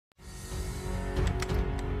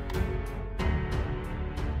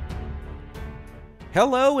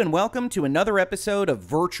Hello and welcome to another episode of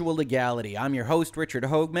Virtual Legality. I'm your host, Richard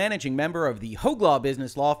Hogue, managing member of the Hogue Law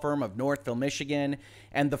business law firm of Northville, Michigan,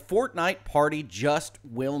 and the Fortnite party just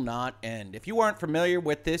will not end. If you aren't familiar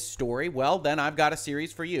with this story, well, then I've got a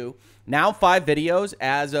series for you. Now 5 videos,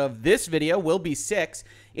 as of this video will be 6,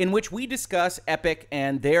 in which we discuss Epic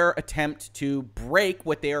and their attempt to break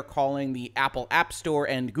what they are calling the Apple App Store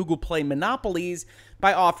and Google Play monopolies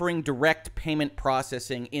by offering direct payment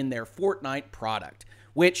processing in their Fortnite product,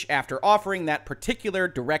 which, after offering that particular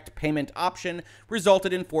direct payment option,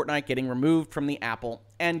 resulted in Fortnite getting removed from the Apple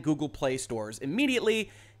and Google Play stores immediately,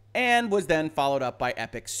 and was then followed up by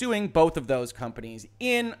Epic suing both of those companies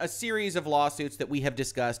in a series of lawsuits that we have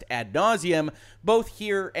discussed ad nauseum, both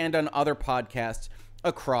here and on other podcasts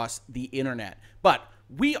across the internet. But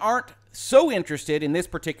we aren't so interested in this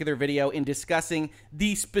particular video in discussing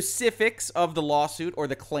the specifics of the lawsuit or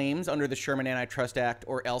the claims under the Sherman Antitrust Act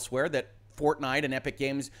or elsewhere that Fortnite and Epic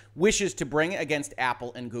Games wishes to bring against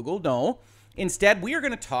Apple and Google. No. Instead, we are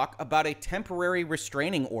going to talk about a temporary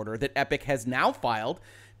restraining order that Epic has now filed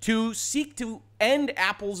to seek to end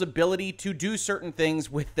Apple's ability to do certain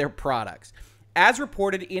things with their products. As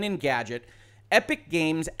reported in Engadget, Epic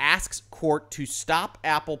Games asks court to stop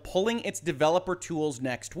Apple pulling its developer tools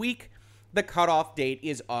next week. The cutoff date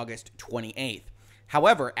is August 28th.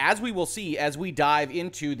 However, as we will see as we dive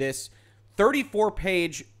into this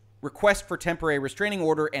 34-page request for temporary restraining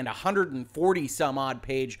order and 140 some odd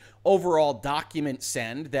page overall document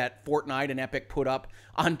send that Fortnite and Epic put up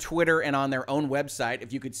on Twitter and on their own website.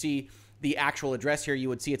 If you could see the actual address here, you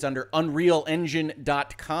would see it's under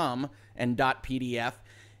unrealengine.com and .pdf.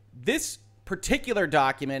 This particular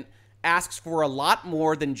document asks for a lot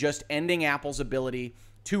more than just ending Apple's ability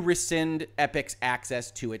to rescind Epic's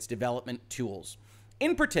access to its development tools.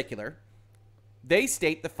 In particular, they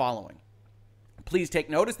state the following. Please take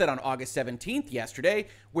notice that on August 17th, yesterday,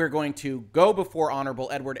 we're going to go before Honorable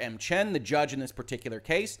Edward M. Chen, the judge in this particular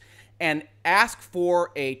case, and ask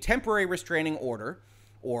for a temporary restraining order,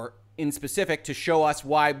 or in specific, to show us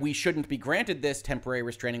why we shouldn't be granted this temporary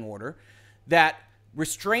restraining order, that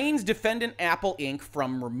restrains defendant Apple Inc.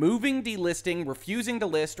 from removing, delisting, refusing to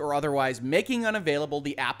list, or otherwise making unavailable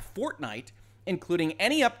the app Fortnite, including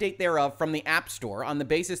any update thereof from the App Store, on the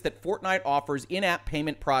basis that Fortnite offers in-app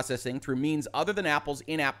payment processing through means other than Apple's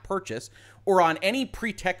in-app purchase, or on any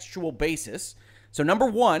pretextual basis. So number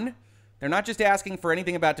one, they're not just asking for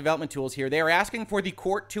anything about development tools here. They are asking for the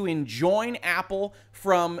court to enjoin Apple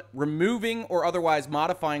from removing or otherwise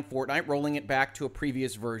modifying Fortnite, rolling it back to a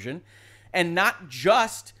previous version. And not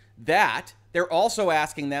just that, they're also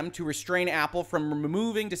asking them to restrain Apple from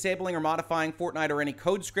removing, disabling, or modifying Fortnite or any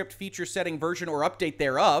code script, feature setting, version, or update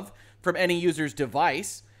thereof from any user's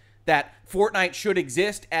device, that Fortnite should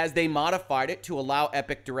exist as they modified it to allow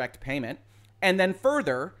Epic direct payment, and then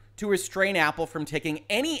further, to restrain Apple from taking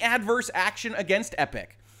any adverse action against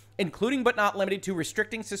Epic, including but not limited to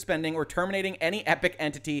restricting, suspending, or terminating any Epic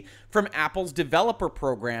entity from Apple's developer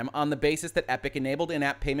program on the basis that Epic enabled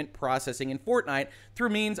in-app payment processing in Fortnite through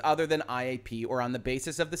means other than IAP, or on the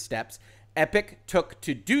basis of the steps Epic took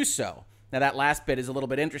to do so. Now, that last bit is a little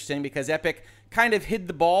bit interesting because Epic kind of hid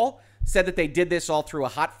the ball, said that they did this all through a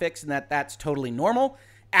hotfix and that that's totally normal.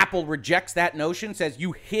 Apple rejects that notion, says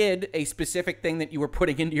you hid a specific thing that you were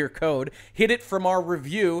putting into your code, hid it from our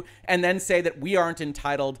review, and then say that we aren't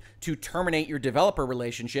entitled to terminate your developer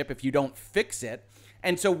relationship if you don't fix it.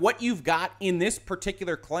 And so what you've got in this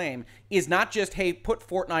particular claim is not just, hey, put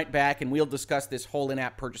Fortnite back and we'll discuss this whole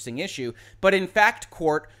in-app purchasing issue, but in fact,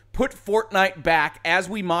 court, put Fortnite back as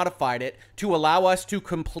we modified it to allow us to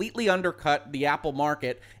completely undercut the Apple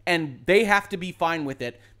market, and they have to be fine with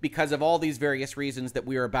it because of all these various reasons that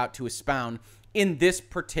we are about to expound in this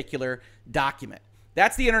particular document.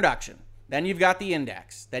 That's the introduction. Then you've got the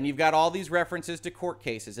index. Then you've got all these references to court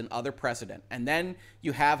cases and other precedent. And then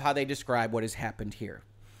you have how they describe what has happened here.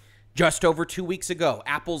 Just over 2 weeks ago,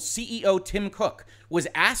 Apple's CEO Tim Cook was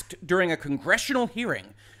asked during a congressional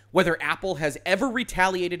hearing whether Apple has ever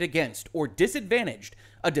retaliated against or disadvantaged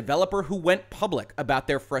a developer who went public about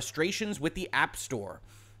their frustrations with the App Store.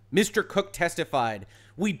 Mr. Cook testified,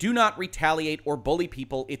 "We do not retaliate or bully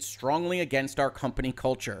people. It's strongly against our company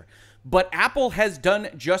culture." But Apple has done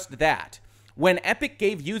just that. When Epic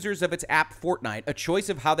gave users of its app Fortnite a choice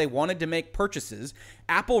of how they wanted to make purchases,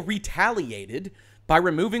 Apple retaliated by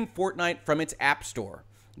removing Fortnite from its App Store.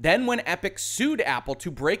 Then when Epic sued Apple to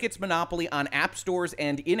break its monopoly on app stores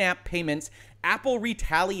and in-app payments, Apple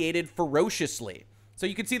retaliated ferociously. So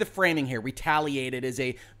you can see the framing here. Retaliated is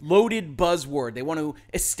a loaded buzzword. They want to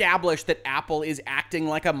establish that Apple is acting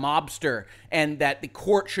like a mobster and that the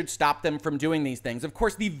court should stop them from doing these things. Of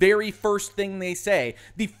course, the very first thing they say,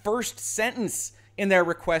 the first sentence in their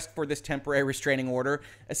request for this temporary restraining order,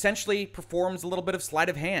 essentially performs a little bit of sleight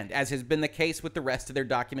of hand, as has been the case with the rest of their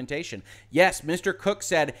documentation. Yes, Mr. Cook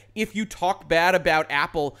said, if you talk bad about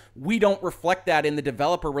Apple, we don't reflect that in the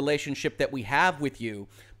developer relationship that we have with you.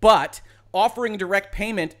 But offering direct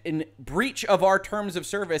payment in breach of our terms of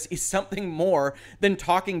service is something more than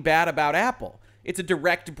talking bad about Apple. It's a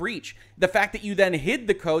direct breach. The fact that you then hid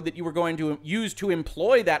the code that you were going to use to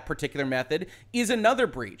employ that particular method is another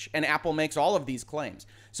breach, and Apple makes all of these claims.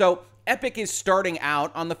 So Epic is starting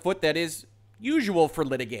out on the foot that is usual for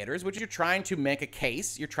litigators, which you're trying to make a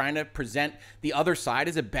case. You're trying to present the other side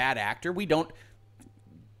as a bad actor. We don't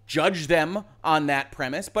judge them on that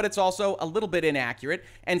premise, but it's also a little bit inaccurate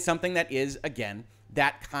and something that is, again,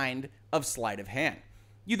 that kind of sleight of hand.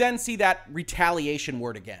 You then see that retaliation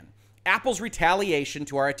word again. Apple's retaliation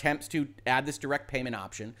to our attempts to add this direct payment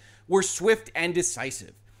option were swift and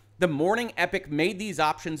decisive. The morning Epic made these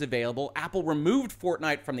options available, Apple removed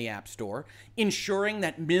Fortnite from the App Store, ensuring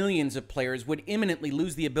that millions of players would imminently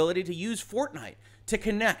lose the ability to use Fortnite to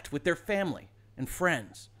connect with their family and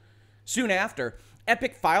friends. Soon after,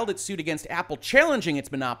 Epic filed its suit against Apple, challenging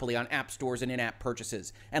its monopoly on app stores and in-app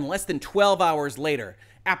purchases. And less than 12 hours later,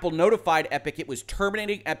 Apple notified Epic it was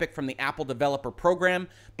terminating Epic from the Apple Developer Program,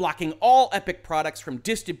 blocking all Epic products from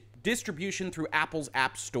distribution through Apple's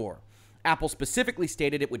App Store. Apple specifically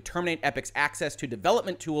stated it would terminate Epic's access to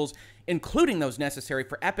development tools, including those necessary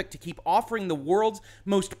for Epic to keep offering the world's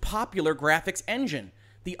most popular graphics engine,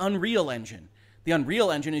 the Unreal Engine. The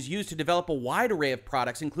Unreal Engine is used to develop a wide array of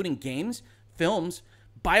products, including games, films,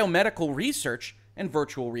 biomedical research, and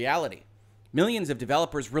virtual reality. Millions of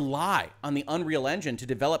developers rely on the Unreal Engine to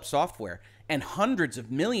develop software, and hundreds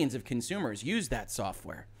of millions of consumers use that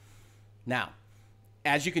software. Now,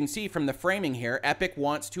 as you can see from the framing here, Epic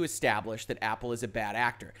wants to establish that Apple is a bad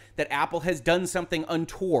actor, that Apple has done something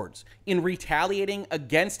untowards in retaliating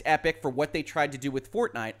against Epic for what they tried to do with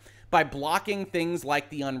Fortnite by blocking things like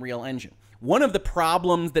the Unreal Engine. One of the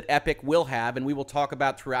problems that Epic will have, and we will talk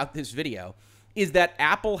about throughout this video, is that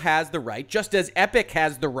Apple has the right, just as Epic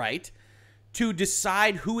has the right, to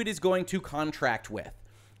decide who it is going to contract with.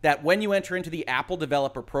 That when you enter into the Apple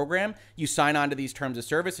Developer Program, you sign on to these terms of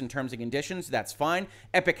service and terms and conditions. That's fine.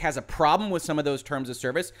 Epic has a problem with some of those terms of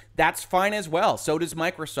service. That's fine as well. So does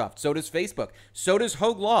Microsoft. So does Facebook. So does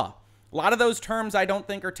Hogue Law. A lot of those terms I don't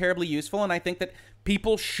think are terribly useful, and I think that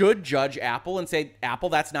people should judge Apple and say, Apple,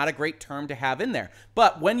 that's not a great term to have in there.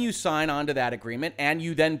 But when you sign on to that agreement and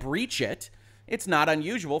you then breach it, it's not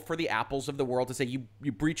unusual for the Apples of the world to say,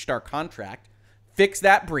 you breached our contract, fix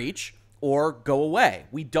that breach, or go away.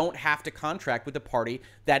 We don't have to contract with a party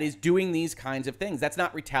that is doing these kinds of things. That's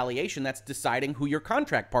not retaliation. That's deciding who your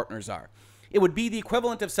contract partners are. It would be the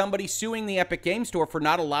equivalent of somebody suing the Epic Game Store for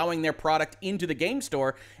not allowing their product into the game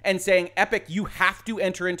store and saying, Epic, you have to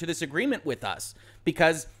enter into this agreement with us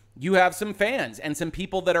because you have some fans and some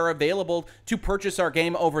people that are available to purchase our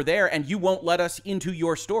game over there, and you won't let us into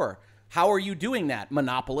your store. How are you doing that,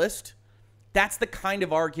 monopolist? That's the kind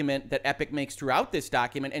of argument that Epic makes throughout this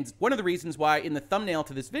document, and one of the reasons why in the thumbnail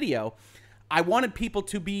to this video, I wanted people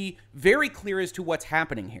to be very clear as to what's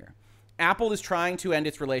happening here. Apple is trying to end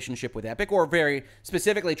its relationship with Epic, or very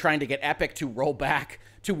specifically trying to get Epic to roll back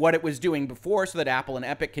to what it was doing before so that Apple and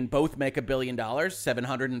Epic can both make $1 billion,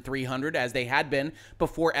 700 and 300 as they had been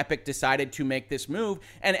before Epic decided to make this move.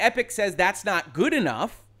 And Epic says that's not good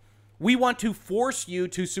enough. We want to force you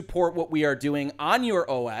to support what we are doing on your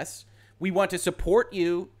OS. We want to support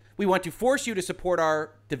you. We want to force you to support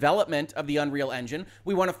our development of the Unreal Engine.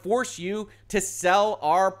 We want to force you to sell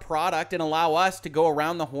our product and allow us to go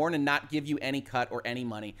around the horn and not give you any cut or any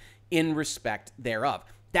money in respect thereof.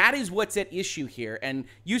 That is what's at issue here. And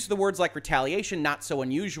use of the words like retaliation, not so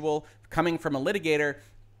unusual, coming from a litigator,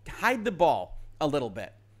 hide the ball a little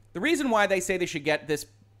bit. The reason why they say they should get this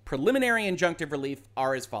preliminary injunctive relief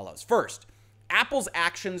are as follows. First, Apple's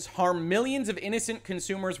actions harm millions of innocent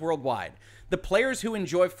consumers worldwide, the players who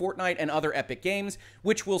enjoy Fortnite and other Epic games,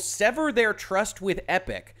 which will sever their trust with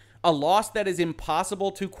Epic, a loss that is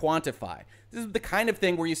impossible to quantify. This is the kind of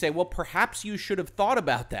thing where you say, well, perhaps you should have thought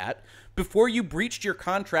about that before you breached your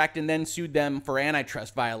contract and then sued them for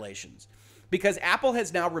antitrust violations. Because Apple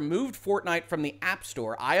has now removed Fortnite from the App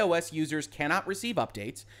Store, iOS users cannot receive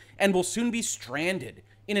updates and will soon be stranded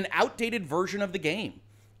in an outdated version of the game,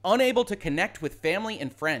 unable to connect with family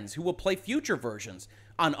and friends who will play future versions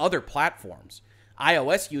on other platforms.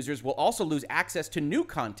 iOS users will also lose access to new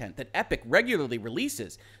content that Epic regularly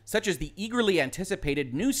releases, such as the eagerly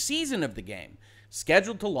anticipated new season of the game,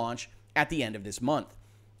 scheduled to launch at the end of this month.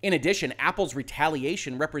 In addition, Apple's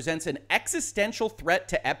retaliation represents an existential threat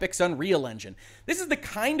to Epic's Unreal Engine. This is the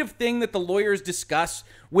kind of thing that the lawyers discuss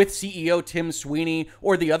with CEO Tim Sweeney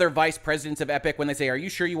or the other vice presidents of Epic when they say, are you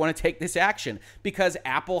sure you want to take this action? Because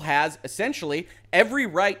Apple has essentially every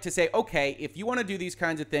right to say, okay, if you want to do these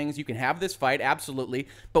kinds of things, you can have this fight, absolutely,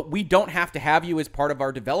 but we don't have to have you as part of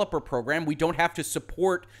our developer program. We don't have to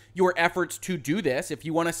support your efforts to do this. If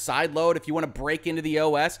you want to sideload, if you want to break into the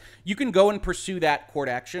OS, you can go and pursue that court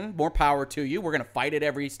action. More power to you. We're going to fight it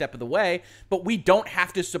every step of the way, but we don't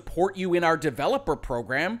have to support you in our developer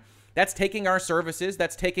program. That's taking our services,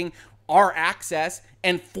 that's taking our access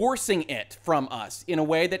and forcing it from us in a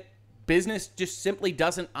way that business just simply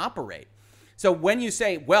doesn't operate. So when you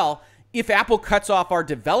say, well, if Apple cuts off our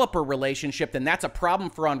developer relationship, then that's a problem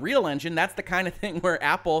for Unreal Engine, that's the kind of thing where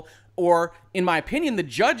Apple, or in my opinion, the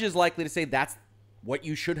judge is likely to say that's what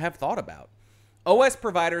you should have thought about. OS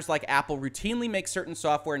providers like Apple routinely make certain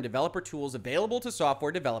software and developer tools available to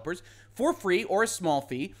software developers for free or a small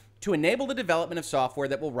fee to enable the development of software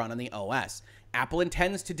that will run on the OS. Apple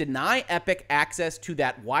intends to deny Epic access to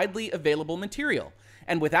that widely available material.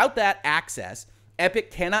 And without that access,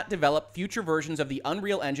 Epic cannot develop future versions of the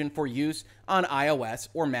Unreal Engine for use on iOS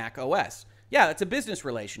or Mac OS. Yeah, it's a business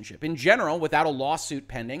relationship. In general, without a lawsuit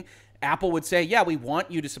pending, Apple would say, yeah, we want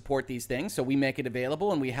you to support these things, so we make it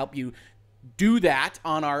available and we help you do that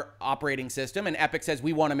on our operating system. And Epic says,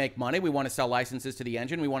 we want to make money, we want to sell licenses to the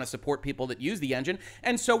engine, we want to support people that use the engine,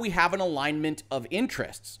 and so we have an alignment of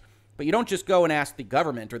interests. But you don't just go and ask the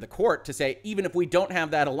government or the court to say, even if we don't have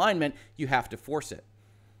that alignment, you have to force it.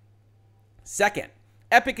 Second,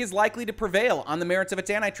 Epic is likely to prevail on the merits of its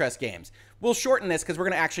antitrust games. We'll shorten this because we're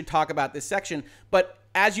going to actually talk about this section, but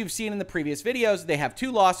as you've seen in the previous videos, they have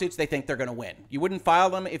 2 lawsuits they think they're going to win. You wouldn't file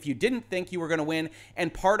them if you didn't think you were going to win,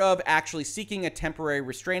 and part of actually seeking a temporary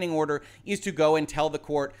restraining order is to go and tell the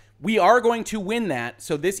court, we are going to win that,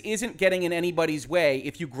 so this isn't getting in anybody's way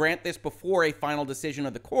if you grant this before a final decision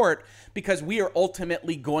of the court, because we are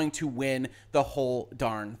ultimately going to win the whole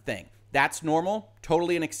darn thing. That's normal,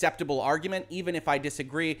 totally an acceptable argument, even if I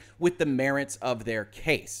disagree with the merits of their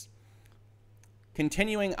case.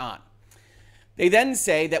 Continuing on. They then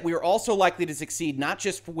say that we are also likely to succeed not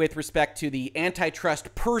just with respect to the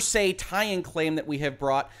antitrust per se tie-in claim that we have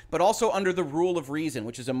brought, but also under the rule of reason,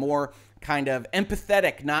 which is a more kind of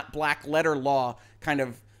empathetic, not black letter law kind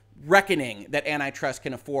of reckoning that antitrust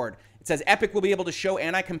can afford. It says Epic will be able to show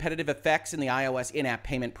anti-competitive effects in the iOS in-app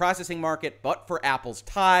payment processing market, but for Apple's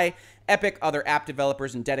tie, Epic, other app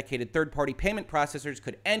developers, and dedicated third-party payment processors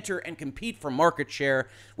could enter and compete for market share,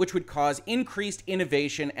 which would cause increased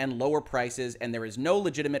innovation and lower prices, and there is no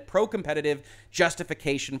legitimate pro-competitive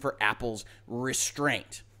justification for Apple's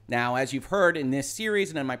restraint. Now, as you've heard in this series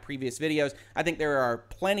and in my previous videos, I think there are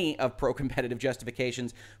plenty of pro-competitive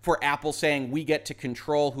justifications for Apple saying we get to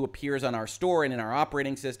control who appears on our store and in our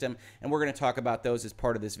operating system, and we're going to talk about those as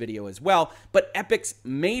part of this video as well. But Epic's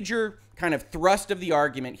major kind of thrust of the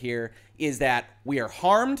argument here is that we are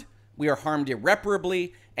harmed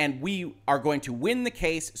irreparably, and we are going to win the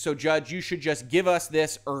case, so Judge, you should just give us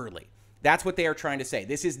this early. That's what they are trying to say.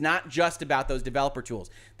 This is not just about those developer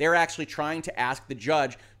tools. They're actually trying to ask the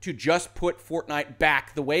judge to just put Fortnite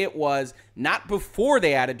back the way it was, not before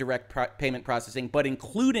they added direct payment processing, but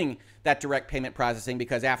including that direct payment processing,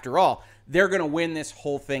 because after all, they're going to win this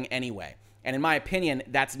whole thing anyway. And in my opinion,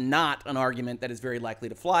 that's not an argument that is very likely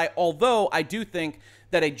to fly, although I do think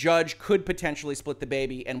that a judge could potentially split the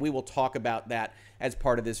baby, and we will talk about that as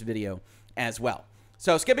part of this video as well.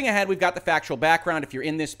 So skipping ahead, we've got the factual background. If you're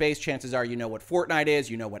in this space, chances are you know what Fortnite is,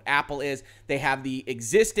 you know what Apple is. They have the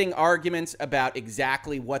existing arguments about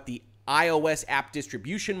exactly what the iOS app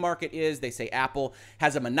distribution market is. They say Apple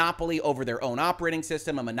has a monopoly over their own operating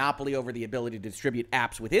system, a monopoly over the ability to distribute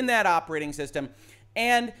apps within that operating system,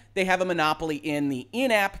 and they have a monopoly in the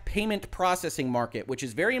in-app payment processing market, which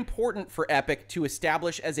is very important for Epic to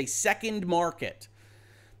establish as a second market,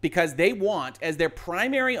 because they want, as their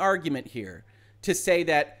primary argument here, to say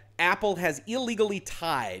that Apple has illegally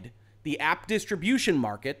tied the app distribution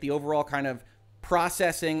market, the overall kind of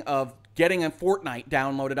processing of getting a Fortnite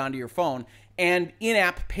downloaded onto your phone, and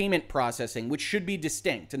in-app payment processing, which should be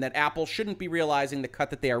distinct, and that Apple shouldn't be realizing the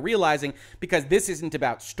cut that they are realizing, because this isn't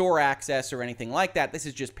about store access or anything like that. This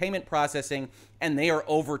is just payment processing, and they are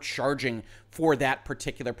overcharging for that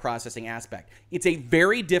particular processing aspect. It's a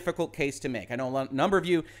very difficult case to make. I know a number of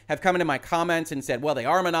you have come into my comments and said, well, they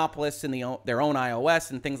are monopolists in their own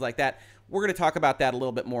iOS and things like that. We're going to talk about that a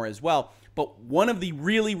little bit more as well. But one of the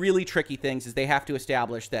really, really tricky things is they have to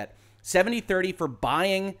establish that 70-30 for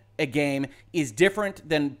buying a game is different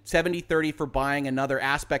than 70-30 for buying another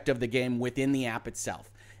aspect of the game within the app itself.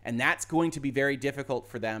 And that's going to be very difficult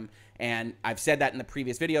for them. And I've said that in the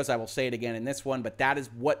previous videos. I will say it again in this one, but that is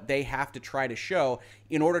what they have to try to show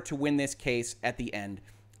in order to win this case at the end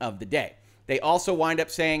of the day. They also wind up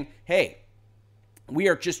saying, hey, we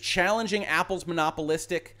are just challenging Apple's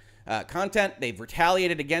monopolistic content. They've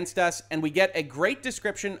retaliated against us, and we get a great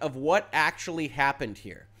description of what actually happened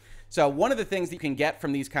here. So one of the things that you can get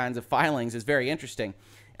from these kinds of filings is very interesting,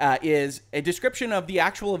 is a description of the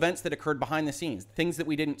actual events that occurred behind the scenes, things that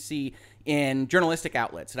we didn't see in journalistic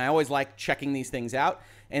outlets. And I always like checking these things out.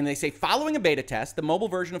 And they say, following a beta test, the mobile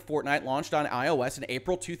version of Fortnite launched on iOS in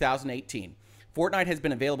April 2018. Fortnite has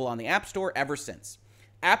been available on the App Store ever since.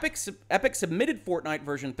 Epic submitted Fortnite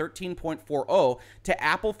version 13.40 to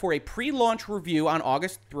Apple for a pre-launch review on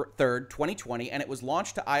August 3rd, 2020, and it was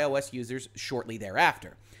launched to iOS users shortly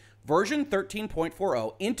thereafter. Version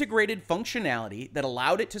 13.40 integrated functionality that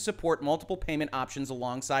allowed it to support multiple payment options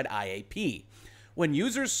alongside IAP. When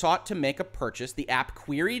users sought to make a purchase, the app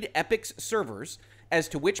queried Epic's servers as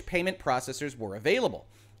to which payment processors were available.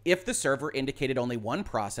 If the server indicated only one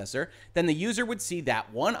processor, then the user would see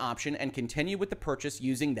that one option and continue with the purchase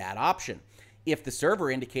using that option. If the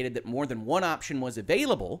server indicated that more than one option was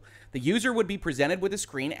available, the user would be presented with a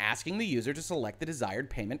screen asking the user to select the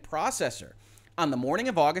desired payment processor. On the morning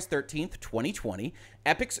of August 13th, 2020,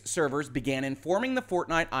 Epic's servers began informing the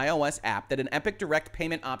Fortnite iOS app that an Epic Direct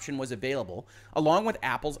Payment option was available, along with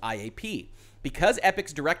Apple's IAP. Because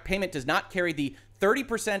Epic's direct payment does not carry the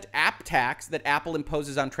 30% app tax that Apple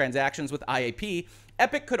imposes on transactions with IAP,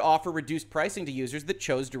 Epic could offer reduced pricing to users that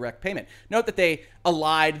chose direct payment. Note that they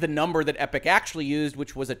allied the number that Epic actually used,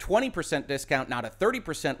 which was a 20% discount, not a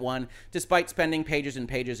 30% one, despite spending pages and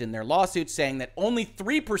pages in their lawsuit saying that only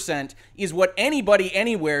 3% is what anybody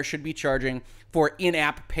anywhere should be charging for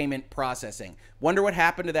in-app payment processing. Wonder what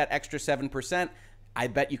happened to that extra 7%? I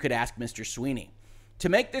bet you could ask Mr. Sweeney. To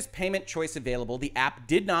make this payment choice available, the app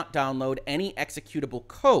did not download any executable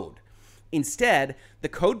code. Instead, the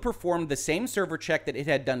code performed the same server check that it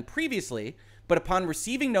had done previously, but upon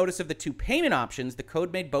receiving notice of the two payment options, the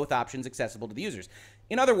code made both options accessible to the users.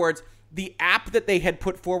 In other words, the app that they had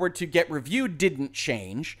put forward to get reviewed didn't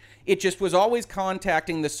change. It just was always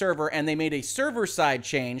contacting the server, and they made a server-side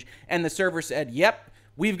change, and the server said, yep,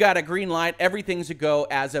 we've got a green light, everything's a go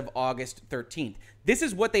as of August 13th. This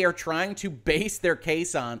is what they are trying to base their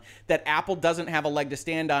case on, that Apple doesn't have a leg to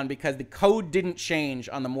stand on because the code didn't change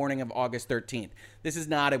on the morning of August 13th. This is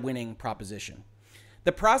not a winning proposition.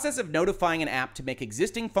 The process of notifying an app to make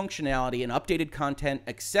existing functionality and updated content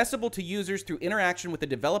accessible to users through interaction with the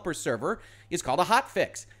developer server is called a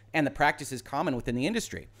hotfix, and the practice is common within the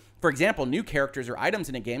industry. For example, new characters or items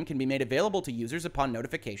in a game can be made available to users upon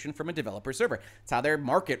notification from a developer server. It's how their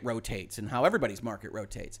market rotates and how everybody's market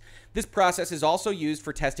rotates. This process is also used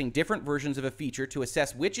for testing different versions of a feature to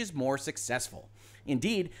assess which is more successful.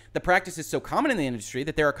 Indeed, the practice is so common in the industry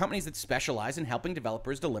that there are companies that specialize in helping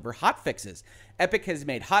developers deliver hotfixes. Epic has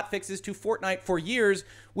made hotfixes to Fortnite for years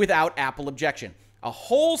without Apple objection. A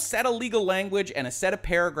whole set of legal language and a set of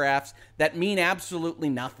paragraphs that mean absolutely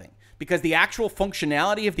nothing, because the actual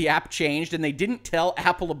functionality of the app changed and they didn't tell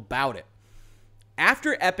Apple about it.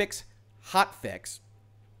 After Epic's hotfix,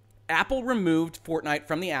 Apple removed Fortnite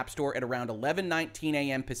from the App Store at around 11:19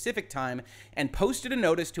 a.m. Pacific time and posted a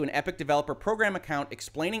notice to an Epic Developer Program account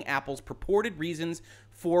explaining Apple's purported reasons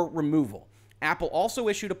for removal. Apple also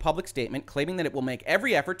issued a public statement claiming that it will make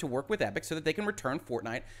every effort to work with Epic so that they can return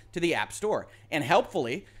Fortnite to the App Store. And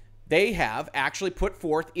helpfully, they have actually put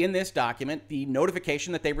forth in this document the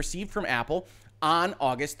notification that they received from Apple on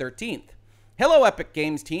August 13th. Hello, Epic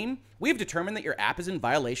Games team. We've determined that your app is in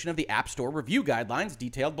violation of the App Store review guidelines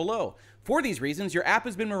detailed below. For these reasons, your app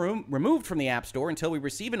has been removed from the App Store until we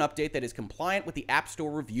receive an update that is compliant with the App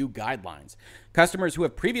Store review guidelines. Customers who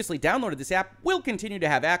have previously downloaded this app will continue to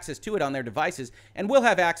have access to it on their devices and will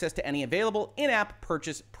have access to any available in-app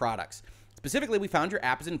purchase products. Specifically, we found your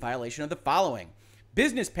app is in violation of the following: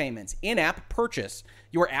 business payments, in-app purchase.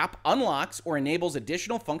 Your app unlocks or enables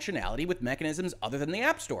additional functionality with mechanisms other than the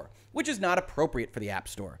App Store, which is not appropriate for the App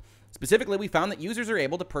Store. Specifically, we found that users are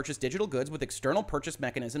able to purchase digital goods with external purchase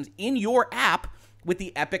mechanisms in your app with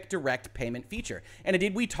the Epic Direct Payment feature. And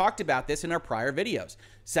indeed, we talked about this in our prior videos.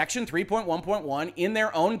 Section 3.1.1 in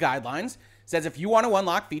their own guidelines says if you want to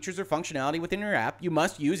unlock features or functionality within your app, you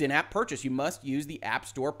must use in-app purchase. You must use the App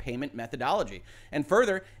Store payment methodology. And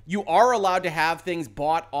further, you are allowed to have things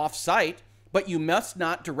bought off-site, but you must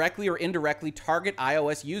not directly or indirectly target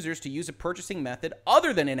iOS users to use a purchasing method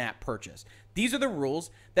other than in-app purchase. These are the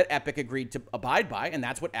rules that Epic agreed to abide by, and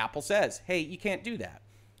that's what Apple says. Hey, you can't do that.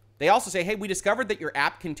 They also say, hey, we discovered that your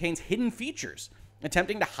app contains hidden features.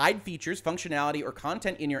 Attempting to hide features, functionality, or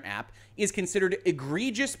content in your app is considered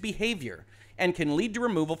egregious behavior and can lead to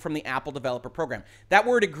removal from the Apple Developer Program. That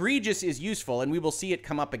word egregious is useful, and we will see it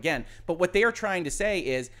come up again. But what they are trying to say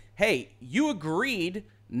is, hey, you agreed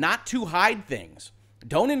not to hide things.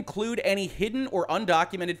 Don't include any hidden or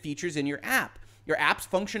undocumented features in your app. Your app's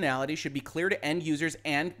functionality should be clear to end users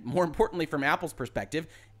and, more importantly from Apple's perspective,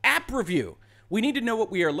 app review. We need to know what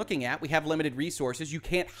we are looking at. We have limited resources. You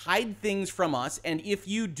can't hide things from us, and if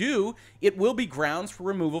you do, it will be grounds for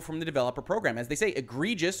removal from the developer program. As they say,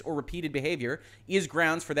 egregious or repeated behavior is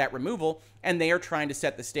grounds for that removal, and they are trying to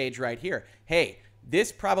set the stage right here. Hey,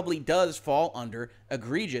 this probably does fall under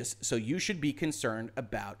egregious, so you should be concerned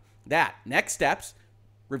about that. Next steps,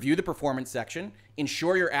 review the performance section,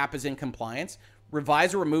 ensure your app is in compliance,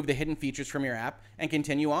 revise or remove the hidden features from your app, and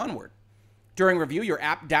continue onward. During review, your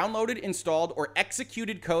app downloaded, installed, or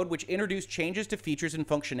executed code which introduced changes to features and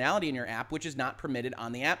functionality in your app which is not permitted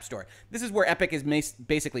on the App Store. This is where Epic is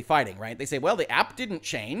basically fighting, right? They say, well, the app didn't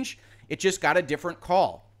change. It just got a different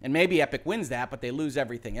call. And maybe Epic wins that, but they lose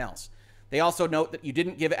everything else. They also note that you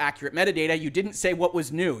didn't give accurate metadata. You didn't say what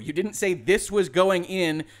was new. You didn't say this was going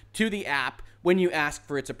in to the app when you asked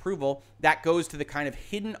for its approval. That goes to the kind of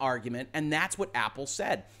hidden argument, and that's what Apple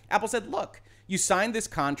said. Apple said, look, you signed this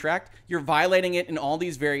contract. You're violating it in all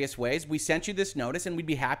these various ways. We sent you this notice, and we'd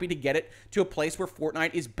be happy to get it to a place where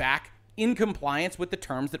Fortnite is back in compliance with the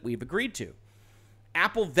terms that we've agreed to.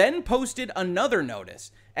 Apple then posted another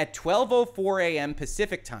notice at 12:04 a.m.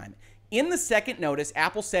 Pacific time. In the second notice,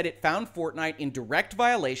 Apple said it found Fortnite in direct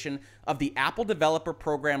violation of the Apple Developer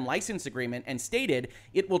Program license agreement and stated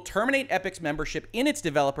it will terminate Epic's membership in its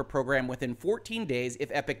developer program within 14 days if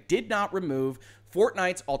Epic did not remove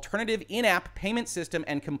Fortnite's alternative in-app payment system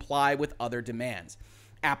and comply with other demands.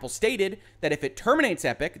 Apple stated that if it terminates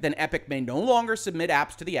Epic, then Epic may no longer submit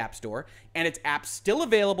apps to the App Store, and its apps still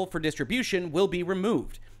available for distribution will be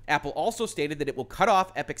removed. Apple also stated that it will cut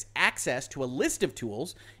off Epic's access to a list of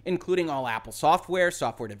tools, including all Apple software,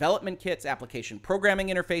 software development kits, application programming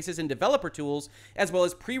interfaces, and developer tools, as well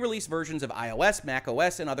as pre-release versions of iOS,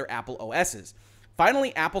 macOS, and other Apple OSs.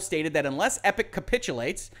 Finally, Apple stated that unless Epic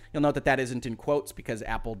capitulates, you'll note that that isn't in quotes because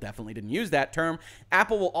Apple definitely didn't use that term,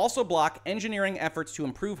 Apple will also block engineering efforts to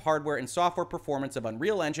improve hardware and software performance of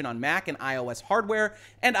Unreal Engine on Mac and iOS hardware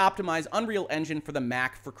and optimize Unreal Engine for the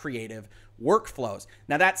Mac for creative workflows.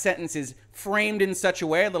 Now, that sentence is framed in such a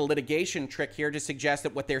way, a little litigation trick here, to suggest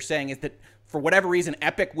that what they're saying is that for whatever reason,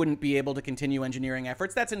 Epic wouldn't be able to continue engineering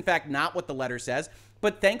efforts. That's in fact not what the letter says.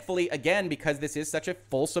 But thankfully, again, because this is such a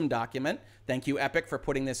fulsome document, thank you, Epic, for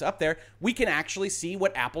putting this up there, we can actually see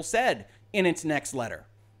what Apple said in its next letter.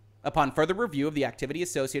 Upon further review of the activity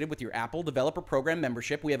associated with your Apple Developer Program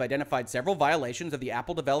membership, we have identified several violations of the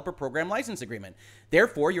Apple Developer Program license agreement.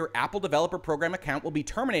 Therefore, your Apple Developer Program account will be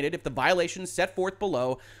terminated if the violations set forth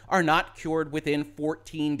below are not cured within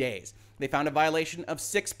 14 days. They found a violation of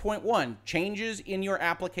 6.1, changes in your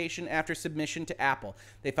application after submission to Apple.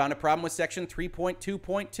 They found a problem with section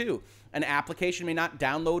 3.2.2. An application may not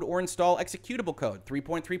download or install executable code.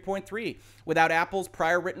 3.3.3. Without Apple's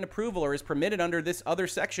prior written approval or is permitted under this other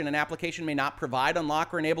section, an application may not provide,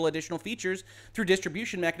 unlock, or enable additional features through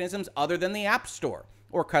distribution mechanisms other than the App Store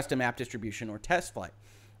or custom app distribution or test flight.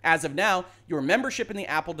 As of now, your membership in the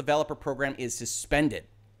Apple Developer Program is suspended.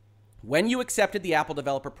 When you accepted the Apple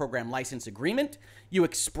Developer Program license agreement, you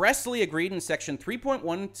expressly agreed in Section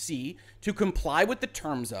 3.1c to comply with the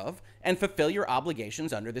terms of and fulfill your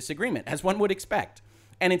obligations under this agreement, as one would expect.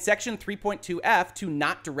 And in Section 3.2f, to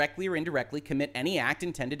not directly or indirectly commit any act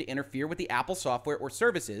intended to interfere with the Apple software or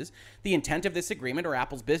services, the intent of this agreement or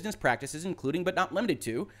Apple's business practices, including but not limited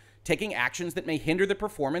to, taking actions that may hinder the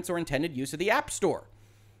performance or intended use of the App Store.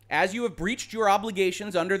 As you have breached your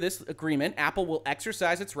obligations under this agreement, Apple will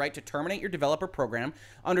exercise its right to terminate your developer program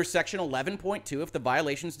under Section 11.2 if the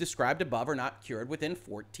violations described above are not cured within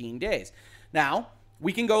 14 days. Now,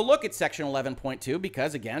 We can go look at section 11.2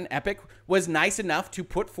 because, again, Epic was nice enough to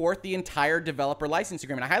put forth the entire developer license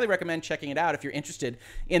agreement. I highly recommend checking it out if you're interested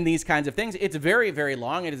in these kinds of things. It's very, very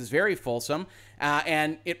long. It is very fulsome,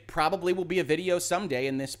 and it probably will be a video someday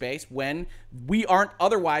in this space when we aren't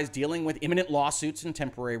otherwise dealing with imminent lawsuits and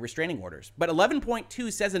temporary restraining orders. But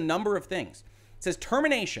 11.2 says a number of things. It says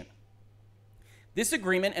termination. This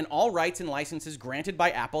agreement and all rights and licenses granted by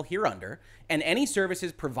Apple hereunder and any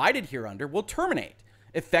services provided hereunder will terminate,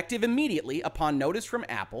 effective immediately upon notice from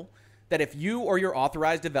Apple that if you or your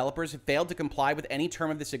authorized developers have failed to comply with any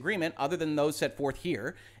term of this agreement other than those set forth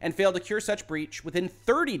here and failed to cure such breach within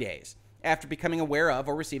 30 days after becoming aware of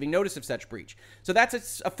or receiving notice of such breach. So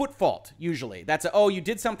that's a foot fault, usually. That's oh, you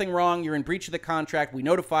did something wrong, you're in breach of the contract, we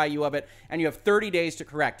notify you of it, and you have 30 days to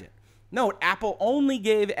correct it. Note, Apple only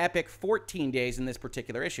gave Epic 14 days in this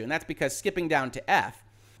particular issue, and that's because skipping down to F,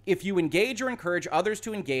 if you engage or encourage others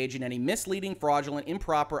to engage in any misleading, fraudulent,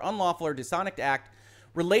 improper, unlawful, or dishonest act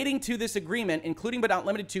relating to this agreement, including but not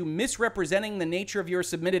limited to misrepresenting the nature of your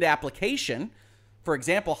submitted application, for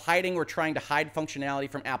example, hiding or trying to hide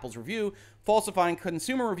functionality from Apple's review, falsifying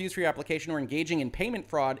consumer reviews for your application, or engaging in payment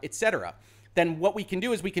fraud, etc., then what we can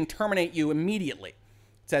do is we can terminate you immediately.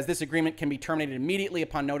 It says this agreement can be terminated immediately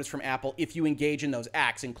upon notice from Apple if you engage in those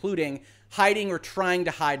acts, including hiding or trying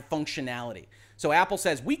to hide functionality. So Apple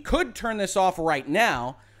says, we could turn this off right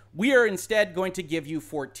now. We are instead going to give you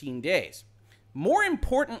 14 days. More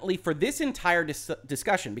importantly for this entire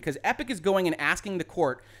discussion, because Epic is going and asking the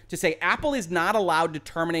court to say Apple is not allowed to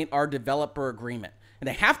terminate our developer agreement. And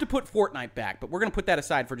they have to put Fortnite back, but we're going to put that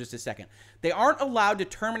aside for just a second. They aren't allowed to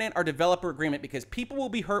terminate our developer agreement because people will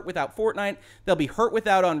be hurt without Fortnite. They'll be hurt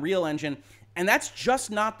without Unreal Engine. And that's just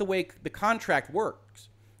not the way the contract works.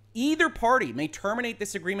 Either party may terminate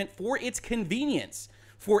this agreement for its convenience,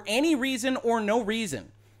 for any reason or no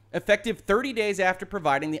reason, effective 30 days after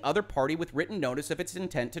providing the other party with written notice of its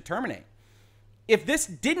intent to terminate. If this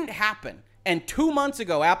didn't happen, and 2 months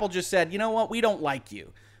ago Apple just said, you know what, we don't like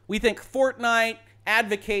you. We think Fortnite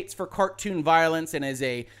advocates for cartoon violence and is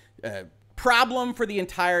a problem for the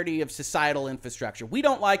entirety of societal infrastructure. We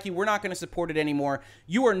don't like you. We're not going to support it anymore.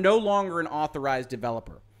 You are no longer an authorized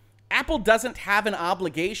developer. Apple doesn't have an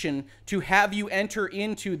obligation to have you enter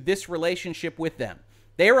into this relationship with them.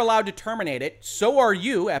 They are allowed to terminate it. So are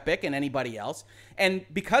you, Epic, and anybody else. And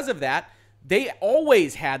because of that, they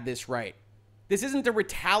always had this right. This isn't a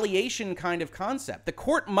retaliation kind of concept. The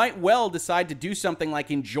court might well decide to do something like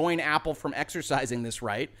enjoin Apple from exercising this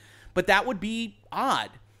right, but that would be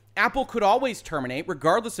odd. Apple could always terminate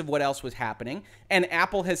regardless of what else was happening, and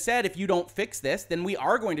Apple has said if you don't fix this, then we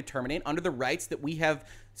are going to terminate under the rights that we have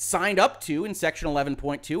signed up to in Section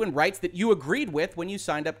 11.2 and rights that you agreed with when you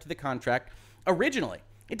signed up to the contract originally.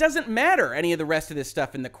 It doesn't matter any of the rest of this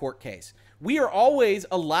stuff in the court case. We are always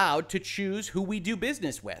allowed to choose who we do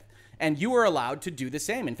business with, and you are allowed to do the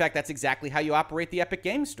same. In fact, that's exactly how you operate the Epic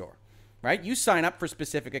Games Store. Right? You sign up for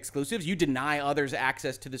specific exclusives. You deny others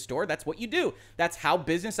access to the store. That's what you do. That's how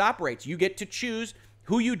business operates. You get to choose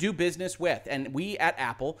who you do business with. And we at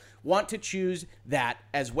Apple want to choose that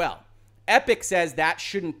as well. Epic says that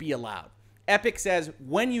shouldn't be allowed. Epic says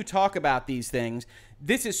when you talk about these things,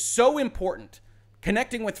 this is so important.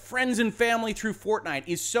 Connecting with friends and family through Fortnite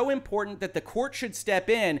is so important that the court should step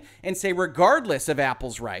in and say, regardless of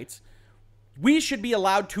Apple's rights, we should be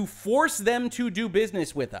allowed to force them to do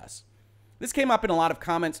business with us. This came up in a lot of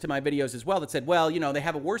comments to my videos as well that said, well, you know, they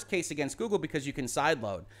have a worse case against Google because you can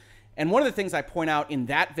sideload. And one of the things I point out in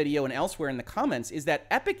that video and elsewhere in the comments is that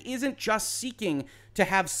Epic isn't just seeking to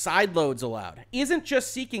have sideloads allowed, isn't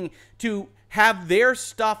just seeking to have their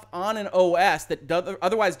stuff on an OS that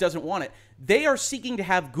otherwise doesn't want it. They are seeking to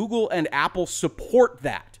have Google and Apple support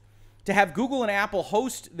that. To have Google and Apple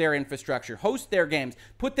host their infrastructure, host their games,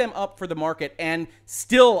 put them up for the market, and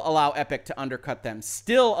still allow Epic to undercut them,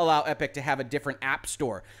 still allow Epic to have a different app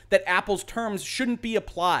store, that Apple's terms shouldn't be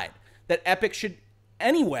applied, that Epic should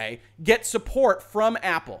anyway get support from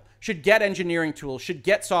Apple, should get engineering tools, should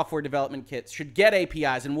get software development kits, should get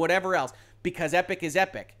APIs and whatever else, because Epic is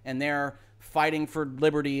Epic, and they're fighting for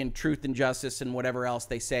liberty and truth and justice and whatever else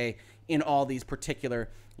they say in all these particular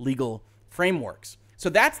legal frameworks. So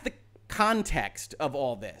that's the context of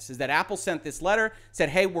all this, is that Apple sent this letter, said,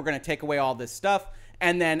 hey, we're going to take away all this stuff,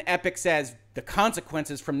 and then Epic says the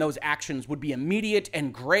consequences from those actions would be immediate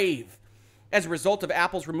and grave. As a result of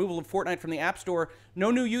Apple's removal of Fortnite from the App Store,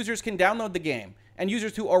 no new users can download the game, and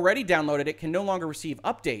users who already downloaded it can no longer receive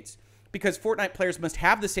updates. Because Fortnite players must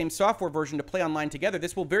have the same software version to play online together,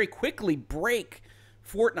 this will very quickly break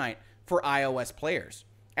Fortnite for iOS players.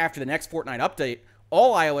 After the next Fortnite update,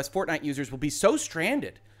 all iOS Fortnite users will be so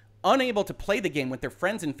stranded, unable to play the game with their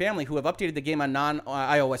friends and family who have updated the game on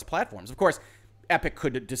non-iOS platforms. Of course, Epic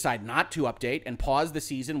could decide not to update and pause the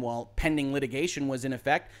season while pending litigation was in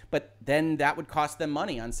effect, but then that would cost them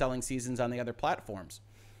money on selling seasons on the other platforms.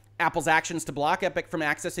 Apple's actions to block Epic from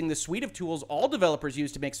accessing the suite of tools all developers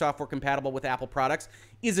use to make software compatible with Apple products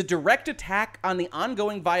is a direct attack on the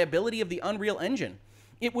ongoing viability of the Unreal Engine.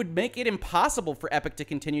 It would make it impossible for Epic to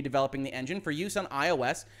continue developing the engine for use on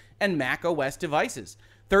iOS and Mac OS devices.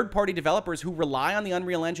 Third-party developers who rely on the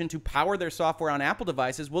Unreal Engine to power their software on Apple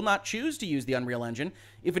devices will not choose to use the Unreal Engine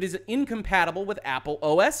if it is incompatible with Apple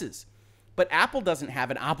OSs. But Apple doesn't have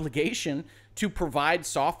an obligation to provide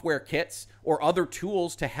software kits or other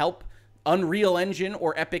tools to help Unreal Engine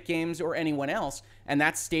or Epic Games or anyone else, and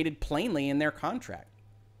that's stated plainly in their contract.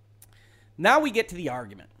 Now we get to the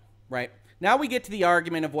argument, right? Now we get to the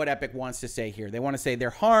argument of what Epic wants to say here. They want to say they're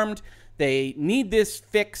harmed. They need this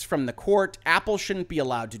fix from the court. Apple shouldn't be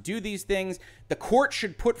allowed to do these things. The court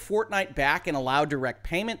should put Fortnite back and allow direct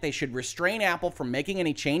payment. They should restrain Apple from making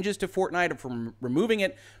any changes to Fortnite or from removing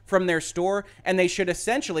it from their store. And they should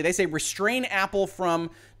essentially, they say restrain Apple from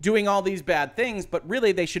doing all these bad things, but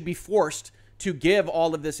really they should be forced to give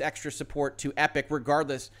all of this extra support to Epic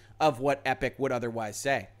regardless of what Epic would otherwise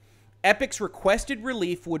say. Epic's requested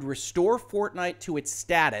relief would restore Fortnite to its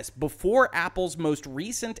status before Apple's most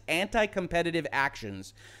recent anti-competitive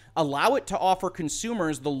actions, allow it to offer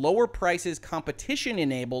consumers the lower prices competition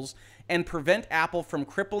enables, and prevent Apple from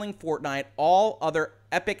crippling Fortnite, all other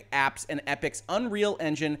Epic apps, and Epic's Unreal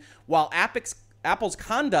Engine while Apple's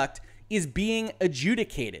conduct is being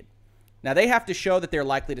adjudicated. Now, they have to show that they're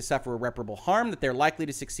likely to suffer irreparable harm, that they're likely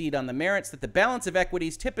to succeed on the merits, that the balance of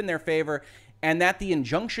equities tip in their favor, and that the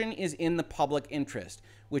injunction is in the public interest,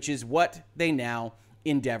 which is what they now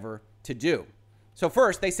endeavor to do. So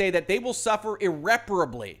first, they say that they will suffer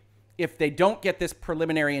irreparably if they don't get this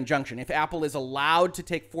preliminary injunction, if Apple is allowed to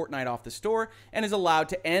take Fortnite off the store and is allowed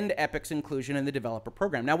to end Epic's inclusion in the developer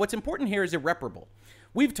program. Now, what's important here is irreparable.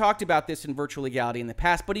 We've talked about this in virtual legality in the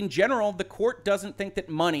past, but in general, the court doesn't think that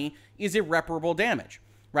money is irreparable damage,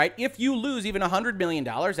 right? If you lose even $100 million,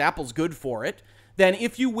 Apple's good for it. Then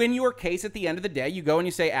if you win your case at the end of the day, you go and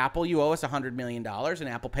you say, Apple, you owe us $100 million, and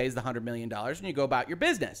Apple pays the $100 million, and you go about your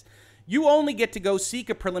business. You only get to go seek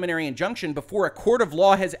a preliminary injunction before a court of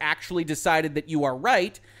law has actually decided that you are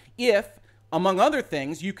right if, among other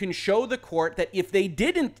things, you can show the court that if they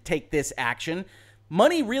didn't take this action,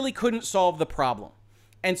 money really couldn't solve the problem.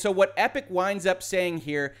 And so what Epic winds up saying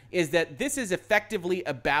here is that this is effectively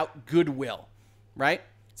about goodwill, right?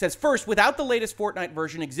 It says, first, without the latest Fortnite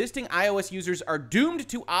version, existing iOS users are doomed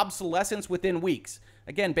to obsolescence within weeks.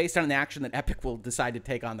 Again, based on an action that Epic will decide to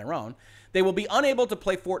take on their own. They will be unable to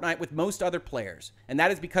play Fortnite with most other players. And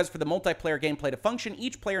that is because for the multiplayer gameplay to function,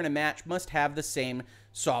 each player in a match must have the same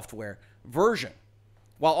software version.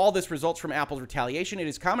 While all this results from Apple's retaliation, it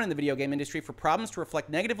is common in the video game industry for problems to reflect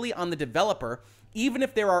negatively on the developer, even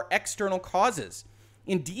if there are external causes.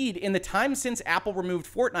 Indeed, in the time since Apple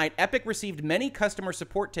removed Fortnite, Epic received many customer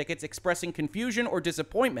support tickets expressing confusion or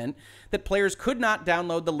disappointment that players could not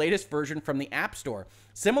download the latest version from the App Store.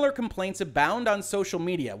 Similar complaints abound on social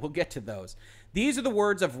media. We'll get to those. These are the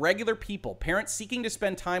words of regular people, parents seeking to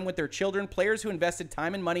spend time with their children, players who invested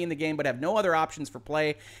time and money in the game but have no other options for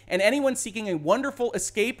play, and anyone seeking a wonderful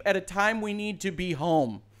escape at a time we need to be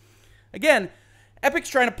home. Again, Epic's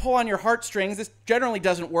trying to pull on your heartstrings. This generally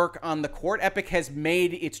doesn't work on the court. Epic has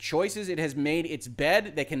made its choices. It has made its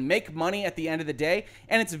bed. They can make money at the end of the day,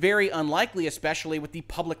 and it's very unlikely, especially with the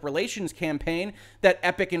public relations campaign that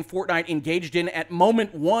Epic and Fortnite engaged in at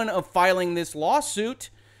moment one of filing this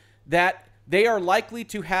lawsuit, that they are likely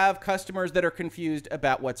to have customers that are confused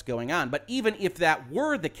about what's going on. But even if that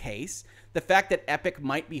were the case, the fact that Epic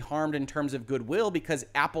might be harmed in terms of goodwill because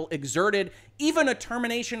Apple exerted even a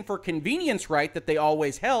termination for convenience right that they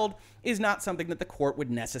always held is not something that the court would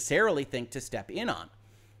necessarily think to step in on.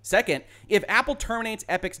 Second, if Apple terminates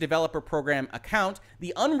Epic's developer program account,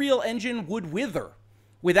 the Unreal Engine would wither.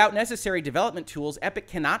 Without necessary development tools, Epic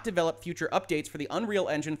cannot develop future updates for the Unreal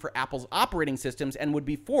Engine for Apple's operating systems and would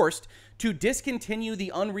be forced to discontinue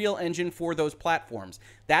the Unreal Engine for those platforms.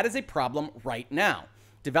 That is a problem right now.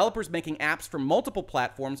 Developers making apps for multiple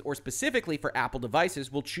platforms or specifically for Apple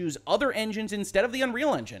devices will choose other engines instead of the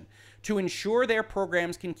Unreal Engine to ensure their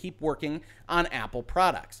programs can keep working on Apple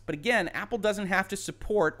products. But again, Apple doesn't have to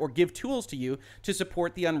support or give tools to you to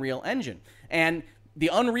support the Unreal Engine. And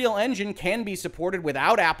the Unreal Engine can be supported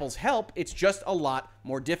without Apple's help. It's just a lot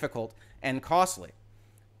more difficult and costly.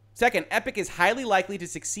 Second, Epic is highly likely to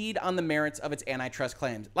succeed on the merits of its antitrust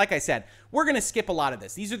claims. Like I said, we're going to skip a lot of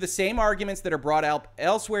this. These are the same arguments that are brought out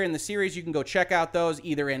elsewhere in the series. You can go check out those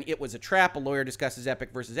either in It Was a Trap, a lawyer discusses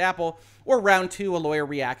Epic versus Apple, or Round 2, a lawyer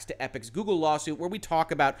reacts to Epic's Google lawsuit, where we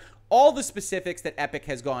talk about all the specifics that Epic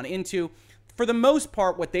has gone into. For the most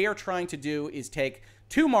part, what they are trying to do is take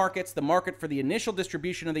two markets, the market for the initial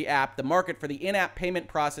distribution of the app, the market for the in-app payment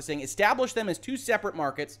processing, establish them as two separate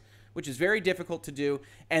markets, which is very difficult to do,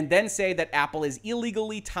 and then say that Apple is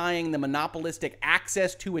illegally tying the monopolistic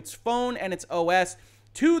access to its phone and its OS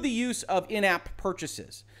to the use of in-app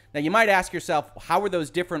purchases. Now, you might ask yourself, how are those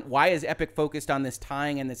different? Why is Epic focused on this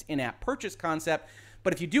tying and this in-app purchase concept?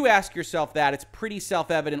 But if you do ask yourself that, it's pretty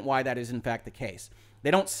self-evident why that is in fact the case.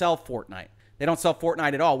 They don't sell Fortnite. They don't sell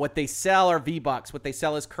Fortnite at all. What they sell are V-Bucks. What they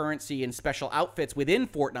sell is currency and special outfits within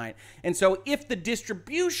Fortnite. And so if the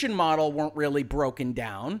distribution model weren't really broken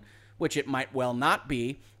down, which it might well not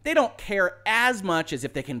be, they don't care as much as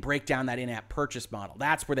if they can break down that in-app purchase model.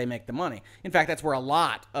 That's where they make the money. In fact, that's where a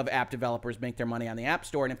lot of app developers make their money on the App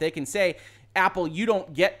Store. And if they can say, Apple, you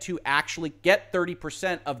don't get to actually get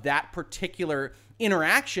 30% of that particular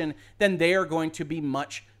interaction, then they are going to be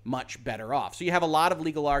much better off. So you have a lot of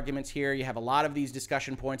legal arguments here. You have a lot of these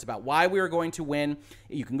discussion points about why we are going to win.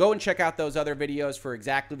 You can go and check out those other videos for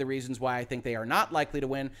exactly the reasons why I think they are not likely to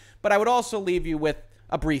win. But I would also leave you with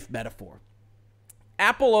a brief metaphor.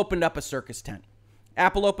 Apple opened up a circus tent.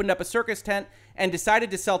 Apple opened up a circus tent and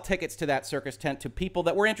decided to sell tickets to that circus tent to people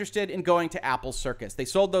that were interested in going to Apple's circus. They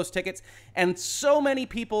sold those tickets, and so many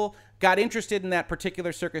people got interested in that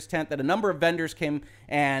particular circus tent that a number of vendors came,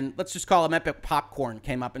 and let's just call them Epic Popcorn,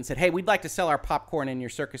 came up and said, hey, we'd like to sell our popcorn in your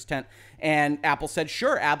circus tent. And Apple said,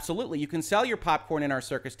 sure, absolutely. You can sell your popcorn in our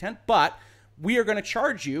circus tent, but we are going to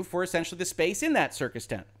charge you for essentially the space in that circus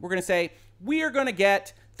tent. We're going to say, we are going to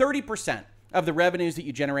get 30% of the revenues that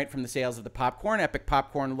you generate from the sales of the popcorn. Epic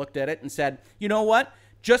Popcorn looked at it and said, you know what?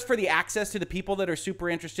 Just for the access to the people that are super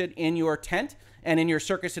interested in your tent and in your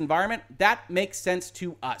circus environment, that makes sense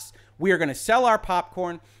to us. We are going to sell our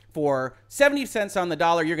popcorn for 70 cents on the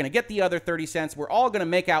dollar. You're going to get the other 30 cents. We're all going to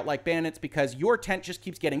make out like bandits because your tent just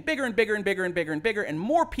keeps getting bigger and bigger and bigger and bigger and bigger, and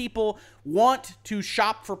more people want to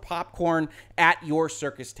shop for popcorn at your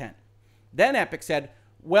circus tent. Then Epic said,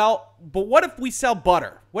 well, but what if we sell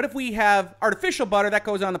butter? What if we have artificial butter that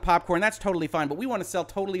goes on the popcorn? That's totally fine, but we want to sell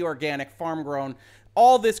totally organic, farm-grown,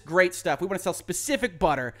 all this great stuff. We want to sell specific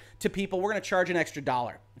butter to people. We're going to charge an extra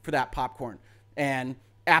 $1 for that popcorn. And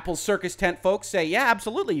Apple's circus tent folks say, yeah,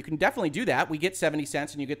 absolutely, you can definitely do that. We get 70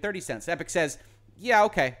 cents and you get 30 cents. Epic says, yeah,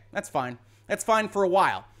 okay, that's fine. That's fine for a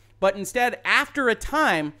while. But instead, after a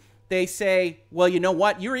time, they say, well, you know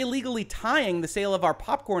what? You're illegally tying the sale of our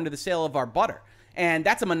popcorn to the sale of our butter. And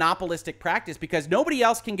that's a monopolistic practice because nobody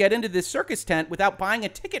else can get into this circus tent without buying a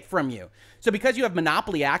ticket from you. So because you have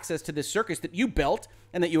monopoly access to this circus that you built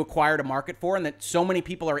and that you acquired a market for and that so many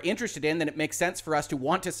people are interested in, that it makes sense for us to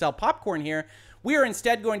want to sell popcorn here, we are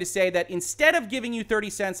instead going to say that instead of giving you 30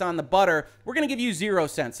 cents on the butter, we're going to give you 0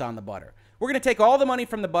 cents on the butter. We're going to take all the money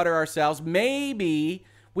from the butter ourselves. Maybe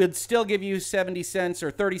we'd still give you 70 cents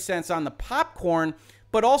or 30 cents on the popcorn,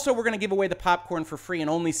 but also we're going to give away the popcorn for free and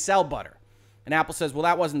only sell butter. And Apple says, well,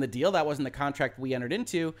 that wasn't the deal. That wasn't the contract we entered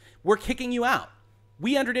into. We're kicking you out.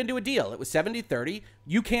 We entered into a deal. It was 70-30.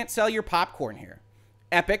 You can't sell your popcorn here.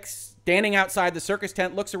 Epic, standing outside the circus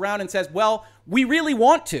tent, looks around and says, well, we really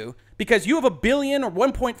want to because you have 1 billion or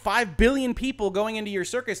 1.5 billion people going into your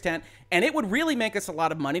circus tent, and it would really make us a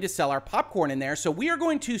lot of money to sell our popcorn in there. So we are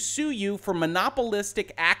going to sue you for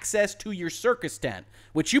monopolistic access to your circus tent,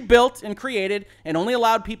 which you built and created and only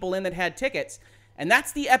allowed people in that had tickets. And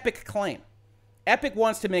that's the Epic claim. Epic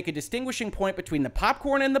wants to make a distinguishing point between the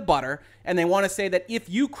popcorn and the butter, and they want to say that if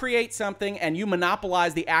you create something and you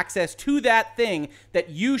monopolize the access to that thing, that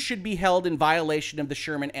you should be held in violation of the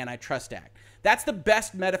Sherman Antitrust Act. That's the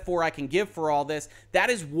best metaphor I can give for all this.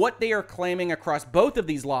 That is what they are claiming across both of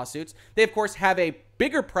these lawsuits. They, of course, have a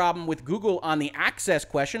bigger problem with Google on the access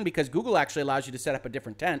question because Google actually allows you to set up a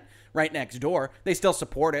different tent right next door. They still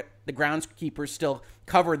support it. The groundskeepers still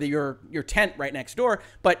cover your tent right next door,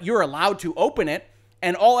 but you're allowed to open it,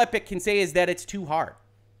 and all Epic can say is that it's too hard.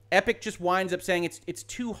 Epic just winds up saying it's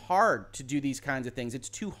too hard to do these kinds of things. It's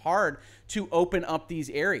too hard to open up these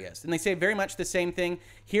areas. And they say very much the same thing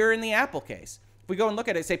here in the Apple case. If we go and look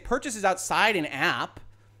at it, say purchases outside an app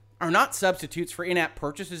are not substitutes for in-app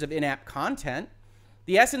purchases of in-app content.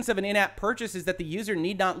 The essence of an in-app purchase is that the user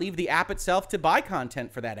need not leave the app itself to buy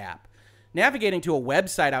content for that app. Navigating to a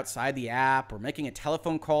website outside the app or making a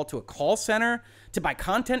telephone call to a call center to buy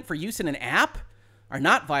content for use in an app are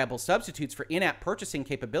not viable substitutes for in-app purchasing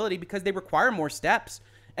capability because they require more steps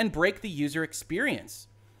and break the user experience.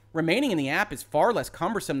 Remaining in the app is far less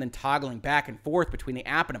cumbersome than toggling back and forth between the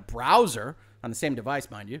app and a browser, on the same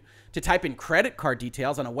device, mind you, to type in credit card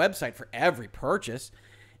details on a website for every purchase.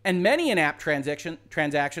 And many in-app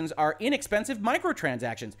transactions are inexpensive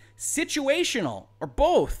microtransactions, situational, or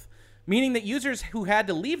both, meaning that users who had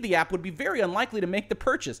to leave the app would be very unlikely to make the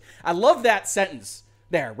purchase. I love that sentence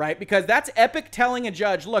there, right? Because that's Epic telling a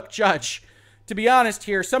judge, look, judge, to be honest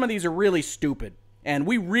here, some of these are really stupid, and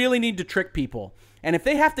we really need to trick people. And if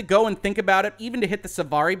they have to go and think about it, even to hit the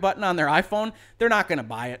Safari button on their iPhone, they're not going to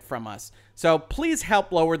buy it from us. So please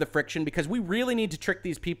help lower the friction, because we really need to trick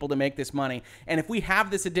these people to make this money. And if we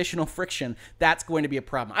have this additional friction, that's going to be a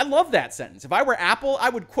problem. I love that sentence. If I were Apple, I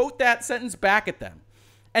would quote that sentence back at them.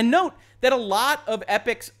 And note that a lot of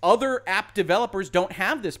Epic's other app developers don't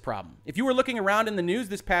have this problem. If you were looking around in the news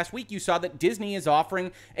this past week, you saw that Disney is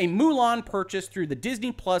offering a Mulan purchase through the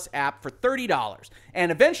Disney Plus app for $30.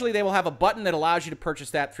 And eventually they will have a button that allows you to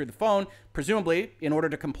purchase that through the phone. Presumably, in order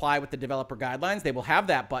to comply with the developer guidelines, they will have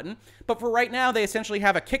that button. But for right now, they essentially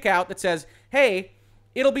have a kick out that says, hey,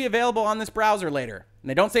 it'll be available on this browser later. And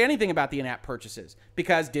they don't say anything about the in-app purchases,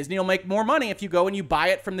 because Disney will make more money if you go and you buy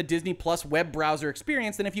it from the Disney Plus web browser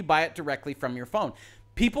experience than if you buy it directly from your phone.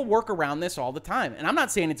 People work around this all the time. And I'm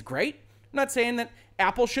not saying it's great. I'm not saying that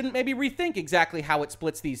Apple shouldn't maybe rethink exactly how it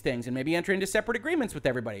splits these things and maybe enter into separate agreements with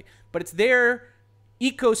everybody. But it's their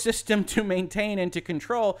ecosystem to maintain and to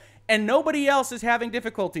control, and nobody else is having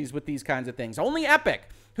difficulties with these kinds of things. Only Epic,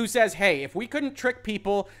 who says, hey, if we couldn't trick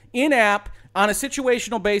people in-app on a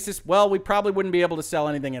situational basis, well, we probably wouldn't be able to sell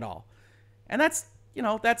anything at all. And that's, you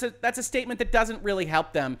know, that's a statement that doesn't really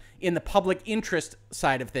help them in the public interest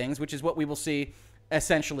side of things, which is what we will see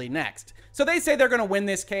essentially next. So they say they're going to win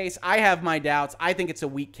this case. I have my doubts. I think it's a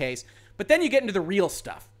weak case. But then you get into the real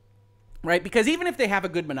stuff, right? Because even if they have a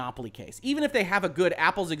good monopoly case, even if they have a good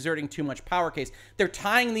Apple's exerting too much power case, they're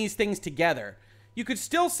tying these things together. You could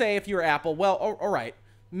still say, if you're Apple, well, all right,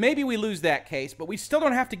 maybe we lose that case, but we still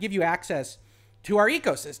don't have to give you access to our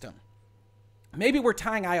ecosystem. Maybe we're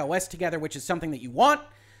tying iOS together, which is something that you want.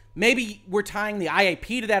 Maybe we're tying the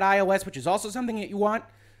IAP to that iOS, which is also something that you want.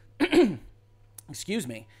 Excuse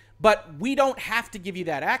me. But we don't have to give you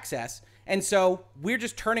that access. And so we're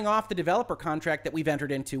just turning off the developer contract that we've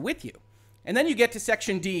entered into with you. And then you get to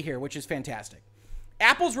Section D here, which is fantastic.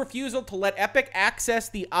 Apple's refusal to let Epic access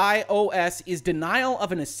the iOS is denial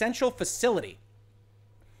of an essential facility.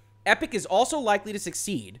 Epic is also likely to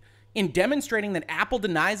succeed in demonstrating that Apple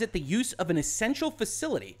denies it the use of an essential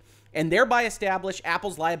facility and thereby establish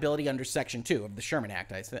Apple's liability under Section 2 of the Sherman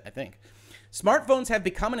Act, I think. Smartphones have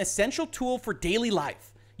become an essential tool for daily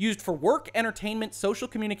life, used for work, entertainment, social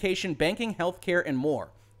communication, banking, healthcare, and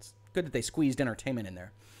more. It's good that they squeezed entertainment in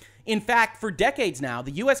there. In fact, for decades now,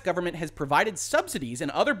 the U.S. government has provided subsidies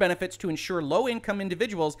and other benefits to ensure low-income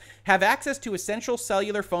individuals have access to essential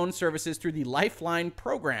cellular phone services through the Lifeline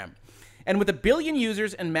program. And with 1 billion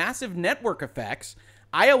users and massive network effects,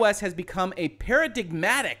 iOS has become a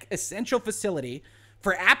paradigmatic essential facility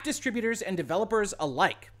for app distributors and developers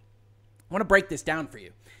alike. I want to break this down for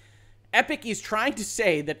you. Epic is trying to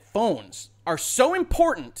say that phones are so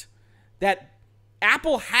important that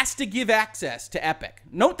Apple has to give access to Epic.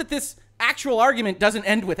 Note that this actual argument doesn't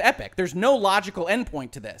end with Epic. There's no logical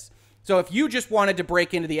endpoint to this. So if you just wanted to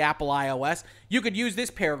break into the Apple iOS, you could use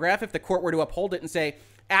this paragraph if the court were to uphold it and say,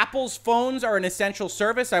 Apple's phones are an essential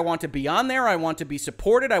service. I want to be on there. I want to be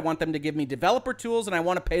supported. I want them to give me developer tools, and I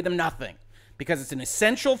want to pay them nothing because it's an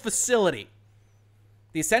essential facility.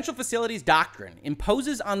 The essential facilities doctrine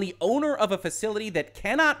imposes on the owner of a facility that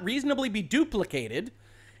cannot reasonably be duplicated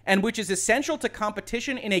and which is essential to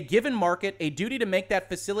competition in a given market, a duty to make that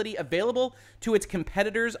facility available to its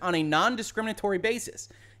competitors on a non-discriminatory basis.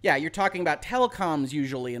 Yeah, you're talking about telecoms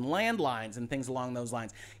usually and landlines and things along those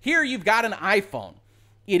lines. Here you've got an iPhone.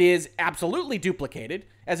 It is absolutely duplicated.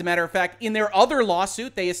 As a matter of fact, in their other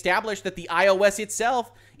lawsuit, they established that the iOS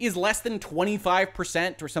itself is less than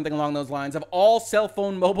 25% or something along those lines of all cell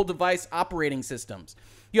phone mobile device operating systems.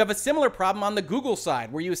 You have a similar problem on the Google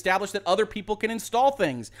side, where you establish that other people can install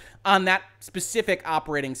things on that specific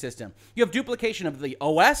operating system. You have duplication of the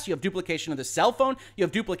OS, you have duplication of the cell phone, you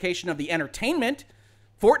have duplication of the entertainment.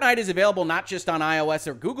 Fortnite is available not just on iOS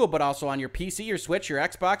or Google, but also on your PC, your Switch, your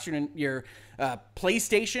Xbox, your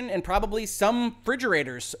PlayStation, and probably some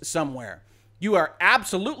refrigerators somewhere. You are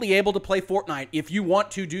absolutely able to play Fortnite if you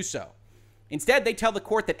want to do so. Instead, they tell the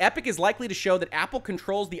court that Epic is likely to show that Apple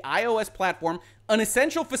controls the iOS platform, an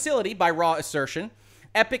essential facility by raw assertion.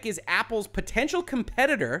 Epic is Apple's potential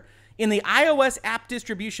competitor in the iOS app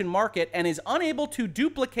distribution market and is unable to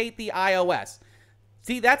duplicate the iOS.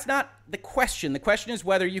 See, that's not the question. The question is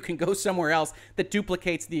whether you can go somewhere else that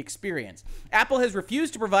duplicates the experience. Apple has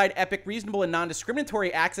refused to provide Epic reasonable and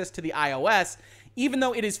non-discriminatory access to the iOS, even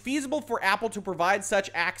though it is feasible for Apple to provide such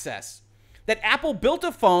access. That Apple built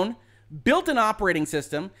a phone, built an operating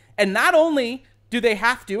system, and not only do they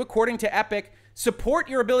have to, according to Epic, support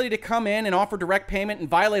your ability to come in and offer direct payment and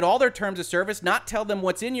violate all their terms of service, not tell them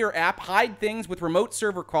what's in your app, hide things with remote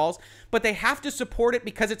server calls, but they have to support it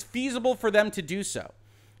because it's feasible for them to do so.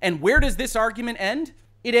 And where does this argument end?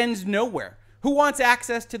 It ends nowhere. Who wants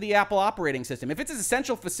access to the Apple operating system? If it's an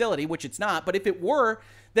essential facility, which it's not, but if it were,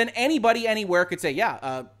 then anybody anywhere could say,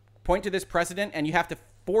 yeah, point to this precedent and you have to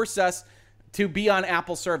force us to be on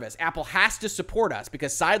Apple service. Apple has to support us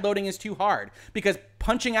because sideloading is too hard, because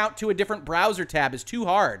punching out to a different browser tab is too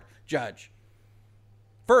hard, Judge.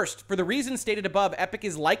 First, for the reasons stated above, Epic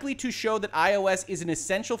is likely to show that iOS is an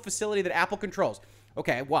essential facility that Apple controls.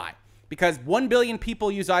 Okay, why? Because 1 billion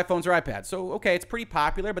people use iPhones or iPads. So, okay, it's pretty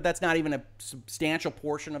popular, but that's not even a substantial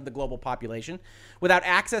portion of the global population. Without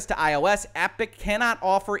access to iOS, Epic cannot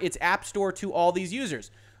offer its App Store to all these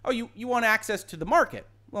users. Oh, you want access to the market?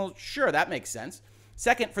 Well, sure, that makes sense.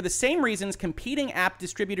 Second, for the same reasons, competing app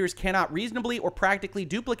distributors cannot reasonably or practically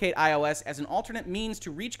duplicate iOS as an alternate means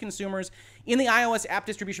to reach consumers in the iOS app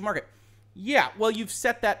distribution market. Yeah, well, you've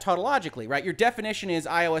set that tautologically, right? Your definition is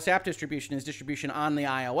iOS app distribution is distribution on the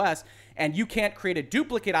iOS, and you can't create a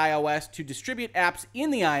duplicate iOS to distribute apps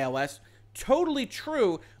in the iOS. Totally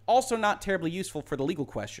true, also not terribly useful for the legal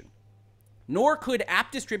question. Nor could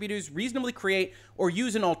app distributors reasonably create or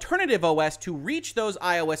use an alternative OS to reach those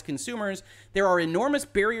iOS consumers. There are enormous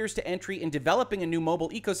barriers to entry in developing a new mobile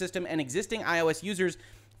ecosystem, and existing iOS users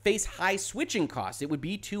face high switching costs. It would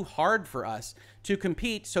be too hard for us to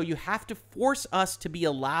compete, so you have to force us to be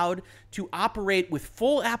allowed to operate with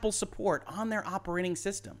full Apple support on their operating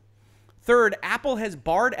system. Third, Apple has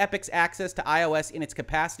barred Epic's access to iOS in its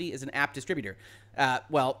capacity as an app distributor.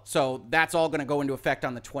 So that's all going to go into effect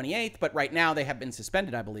on the 28th, but right now they have been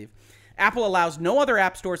suspended, I believe. Apple allows no other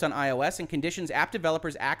app stores on iOS and conditions app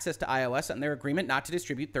developers access to iOS on their agreement not to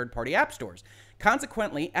distribute third-party app stores.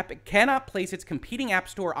 Consequently, Epic cannot place its competing app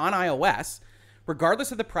store on iOS,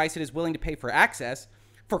 regardless of the price it is willing to pay for access,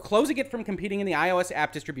 foreclosing it from competing in the iOS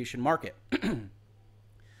app distribution market.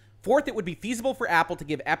 Fourth, it would be feasible for Apple to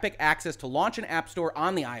give Epic access to launch an app store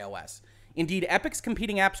on the iOS. Indeed, Epic's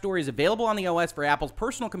competing app store is available on the OS for Apple's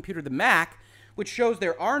personal computer, the Mac, which shows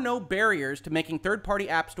there are no barriers to making third-party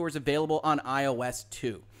app stores available on iOS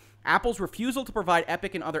too. Apple's refusal to provide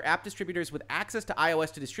Epic and other app distributors with access to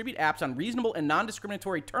iOS to distribute apps on reasonable and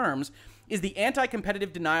non-discriminatory terms is the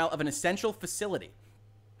anti-competitive denial of an essential facility.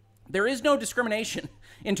 There is no discrimination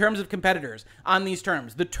in terms of competitors on these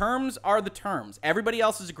terms. The terms are the terms. Everybody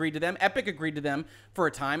else has agreed to them. Epic agreed to them for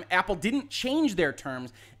a time. Apple didn't change their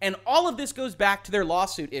terms. And all of this goes back to their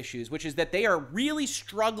lawsuit issues, which is that they are really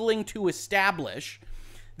struggling to establish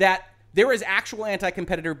that there is actual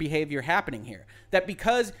anti-competitor behavior happening here. That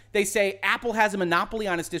because they say Apple has a monopoly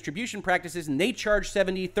on its distribution practices and they charge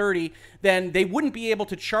 70-30, then they wouldn't be able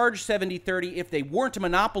to charge 70-30 if they weren't a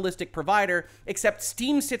monopolistic provider, except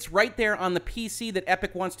Steam sits right there on the PC that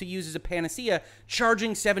Epic wants to use as a panacea,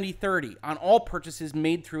 charging 70-30 on all purchases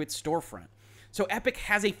made through its storefront. So Epic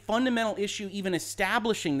has a fundamental issue even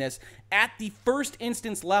establishing this at the first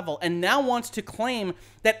instance level, and now wants to claim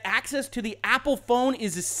that access to the Apple phone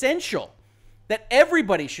is essential, that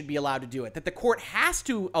everybody should be allowed to do it, that the court has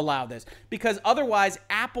to allow this, because otherwise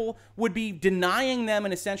Apple would be denying them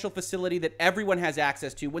an essential facility that everyone has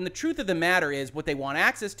access to, when the truth of the matter is what they want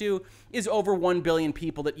access to is over 1 billion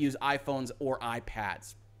people that use iPhones or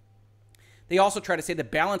iPads. They also try to say the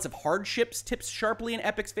balance of hardships tips sharply in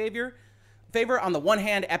Epic's favor. On the one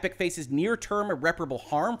hand, Epic faces near-term irreparable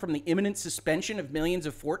harm from the imminent suspension of millions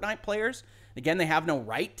of Fortnite players. Again, they have no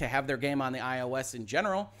right to have their game on the iOS in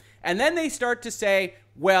general. And then they start to say,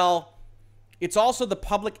 well, it's also the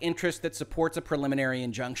public interest that supports a preliminary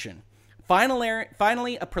injunction.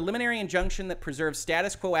 Finally, a preliminary injunction that preserves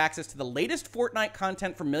status quo access to the latest Fortnite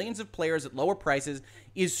content for millions of players at lower prices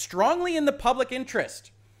is strongly in the public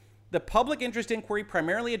interest. The public interest inquiry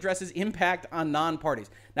primarily addresses impact on non-parties.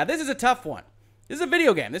 Now, this is a tough one. This is a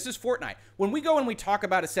video game. This is Fortnite. When we go and we talk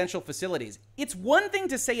about essential facilities, it's one thing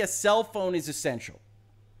to say a cell phone is essential.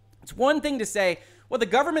 It's one thing to say, well, the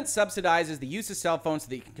government subsidizes the use of cell phones so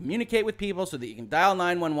that you can communicate with people, so that you can dial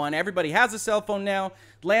 911. Everybody has a cell phone now.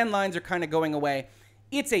 Landlines are kind of going away.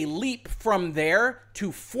 It's a leap from there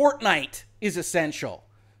to Fortnite is essential.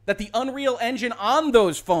 That the Unreal Engine on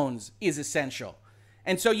those phones is essential.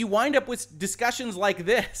 And so you wind up with discussions like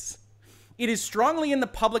this. It is strongly in the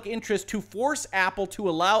public interest to force Apple to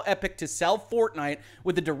allow Epic to sell Fortnite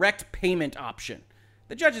with a direct payment option.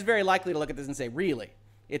 The judge is very likely to look at this and say, really?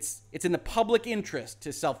 It's in the public interest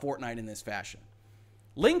to sell Fortnite in this fashion.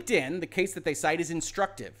 LinkedIn, the case that they cite, is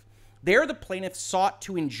instructive. There, the plaintiffs sought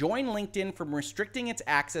to enjoin LinkedIn from restricting its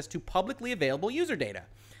access to publicly available user data.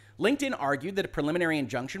 LinkedIn argued that a preliminary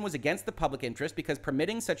injunction was against the public interest because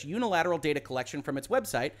permitting such unilateral data collection from its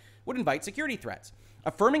website would invite security threats.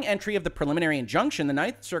 Affirming entry of the preliminary injunction, the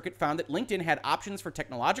Ninth Circuit found that LinkedIn had options for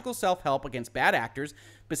technological self-help against bad actors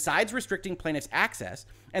besides restricting plaintiffs' access,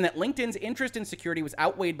 and that LinkedIn's interest in security was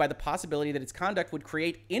outweighed by the possibility that its conduct would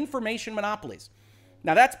create information monopolies.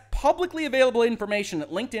 Now, that's publicly available information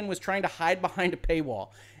that LinkedIn was trying to hide behind a paywall,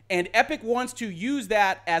 and Epic wants to use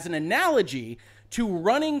that as an analogy to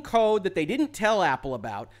running code that they didn't tell Apple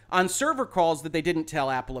about, on server calls that they didn't tell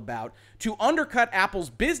Apple about, to undercut Apple's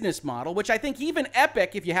business model, which I think even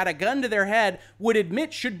Epic, if you had a gun to their head, would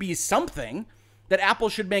admit should be something, that Apple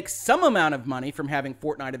should make some amount of money from having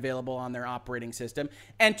Fortnite available on their operating system,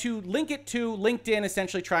 and to link it to LinkedIn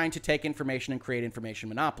essentially trying to take information and create information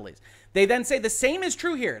monopolies. They then say the same is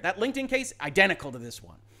true here. That LinkedIn case, identical to this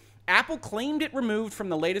one. Apple claimed it removed from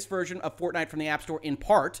the latest version of Fortnite from the App Store in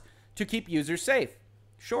part to keep users safe.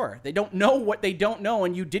 Sure, they don't know what they don't know,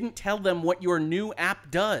 and you didn't tell them what your new app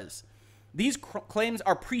does. These claims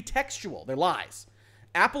are pretextual. They're lies.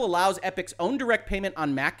 Apple allows Epic's own direct payment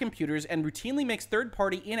on Mac computers and routinely makes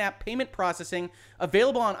third-party in-app payment processing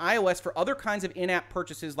available on iOS for other kinds of in-app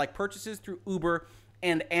purchases like purchases through Uber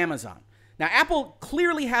and Amazon. Now, Apple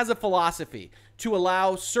clearly has a philosophy to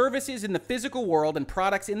allow services in the physical world and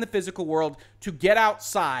products in the physical world to get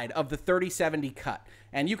outside of the 30/70 cut.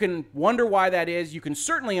 And you can wonder why that is. You can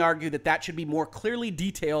certainly argue that that should be more clearly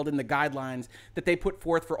detailed in the guidelines that they put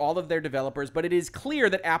forth for all of their developers, but it is clear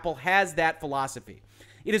that Apple has that philosophy.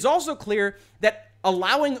 It is also clear that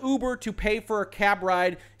allowing Uber to pay for a cab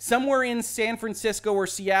ride somewhere in San Francisco or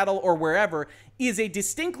Seattle or wherever is a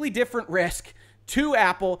distinctly different risk to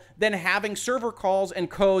Apple than having server calls and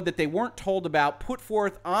code that they weren't told about put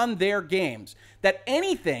forth on their games. That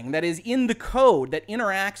anything that is in the code that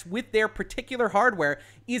interacts with their particular hardware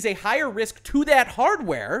is a higher risk to that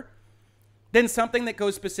hardware than something that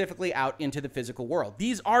goes specifically out into the physical world.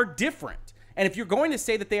 These are different. And if you're going to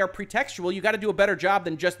say that they are pretextual, you got to do a better job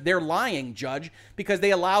than just they're lying, Judge, because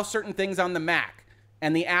they allow certain things on the Mac,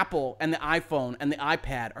 and the Apple and the iPhone and the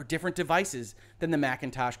iPad are different devices than the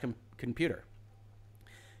Macintosh computer.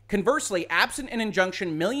 Conversely, absent an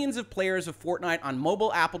injunction, millions of players of Fortnite on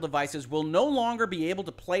mobile Apple devices will no longer be able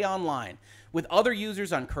to play online with other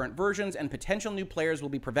users on current versions, and potential new players will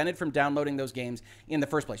be prevented from downloading those games in the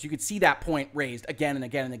first place. You could see that point raised again and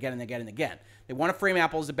again and again and again and again. They want to frame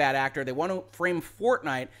Apple as a bad actor. They want to frame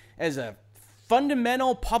Fortnite as a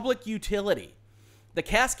fundamental public utility. The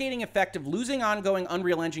cascading effect of losing ongoing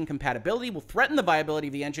Unreal Engine compatibility will threaten the viability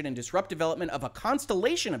of the engine and disrupt development of a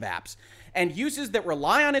constellation of apps and uses that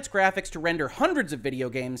rely on its graphics to render hundreds of video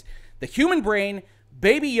games, the human brain,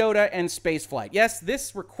 Baby Yoda, and spaceflight. Yes,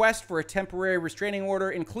 this request for a temporary restraining order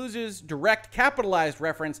includes direct capitalized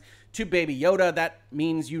reference to Baby Yoda. That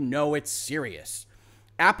means you know it's serious.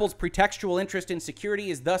 Apple's pretextual interest in security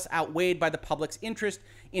is thus outweighed by the public's interest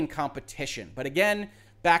in competition. But again,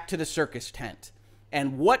 back to the circus tent.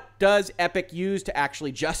 And what does Epic use to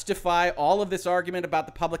actually justify all of this argument about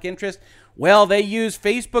the public interest? Well, they use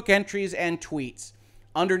Facebook entries and tweets.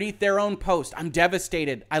 Underneath their own post, I'm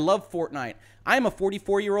devastated. I love Fortnite. I'm a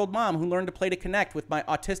 44-year-old mom who learned to play to connect with my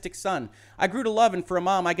autistic son. I grew to love, and for a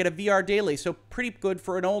mom, I get a VR daily, so pretty good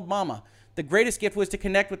for an old mama. The greatest gift was to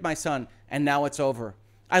connect with my son, and now it's over.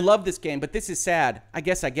 I love this game, but this is sad. I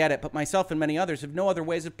guess I get it, but myself and many others have no other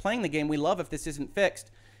ways of playing the game we love if this isn't fixed.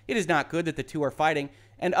 It is not good that the two are fighting,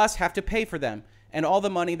 and us have to pay for them, and all the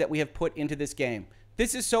money that we have put into this game.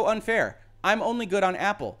 This is so unfair. I'm only good on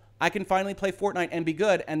Apple. I can finally play Fortnite and be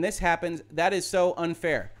good, and this happens. That is so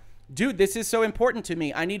unfair. Dude, this is so important to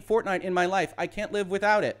me. I need Fortnite in my life. I can't live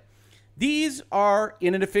without it. These are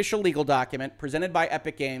in an official legal document presented by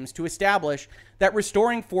Epic Games to establish that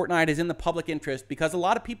restoring Fortnite is in the public interest because a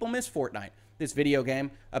lot of people miss Fortnite, this video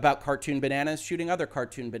game about cartoon bananas shooting other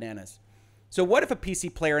cartoon bananas. So what if a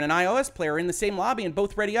PC player and an iOS player are in the same lobby and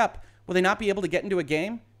both ready up? Will they not be able to get into a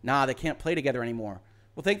game? Nah, they can't play together anymore.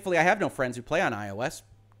 Well, thankfully, I have no friends who play on iOS.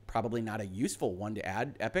 Probably not a useful one to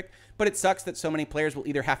add, Epic. But it sucks that so many players will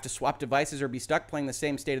either have to swap devices or be stuck playing the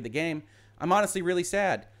same state of the game. I'm honestly really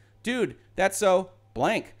sad. Dude, that's so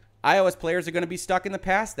blank. iOS players are going to be stuck in the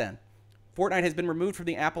past then. Fortnite has been removed from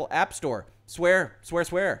the Apple App Store. Swear, swear,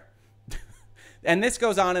 swear. And this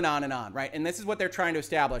goes on and on and on, right? And this is what they're trying to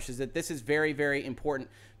establish, is that this is very, very important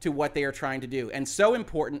to what they are trying to do. And so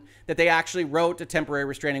important that they actually wrote a temporary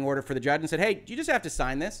restraining order for the judge and said, hey, you just have to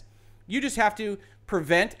sign this. You just have to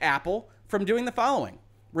prevent Apple from doing the following: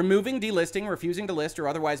 removing, delisting, refusing to list, or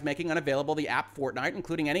otherwise making unavailable the app Fortnite,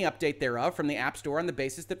 including any update thereof, from the App Store on the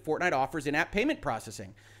basis that Fortnite offers in-app payment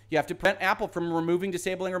processing. You have to prevent Apple from removing,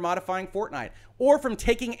 disabling, or modifying Fortnite, or from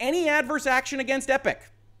taking any adverse action against Epic.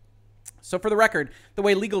 So for the record, the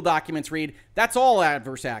way legal documents read, that's all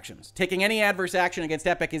adverse actions. Taking any adverse action against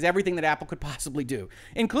Epic is everything that Apple could possibly do,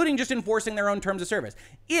 including just enforcing their own terms of service.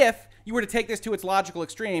 If you were to take this to its logical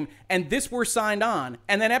extreme and this were signed on,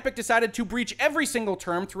 and then Epic decided to breach every single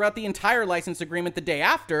term throughout the entire license agreement the day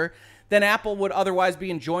after, then Apple would otherwise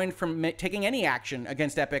be enjoined from taking any action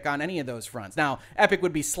against Epic on any of those fronts. Now, Epic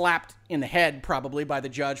would be slapped in the head probably by the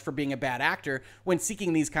judge for being a bad actor when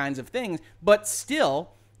seeking these kinds of things, but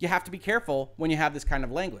still, you have to be careful when you have this kind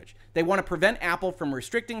of language. They want to prevent Apple from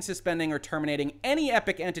restricting, suspending, or terminating any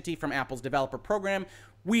Epic entity from Apple's developer program.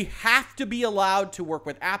 We have to be allowed to work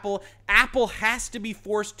with Apple. Apple has to be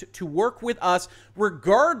forced to work with us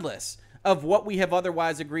regardless of what we have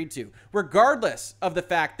otherwise agreed to, regardless of the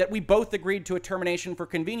fact that we both agreed to a termination for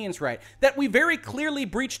convenience right, that we very clearly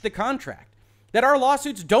breached the contract, that our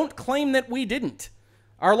lawsuits don't claim that we didn't.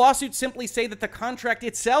 Our lawsuits simply say that the contract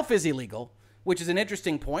itself is illegal, which is an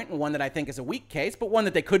interesting point and one that I think is a weak case, but one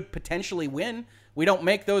that they could potentially win. We don't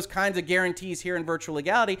make those kinds of guarantees here in virtual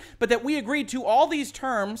legality, but that we agreed to all these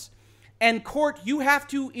terms, and court, you have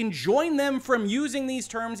to enjoin them from using these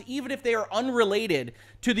terms even if they are unrelated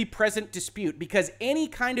to the present dispute, because any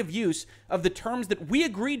kind of use of the terms that we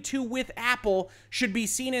agreed to with Apple should be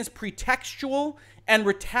seen as pretextual and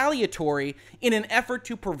retaliatory in an effort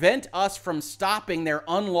to prevent us from stopping their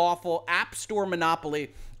unlawful App Store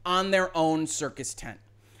monopoly on their own Circus tent.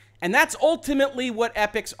 And that's ultimately what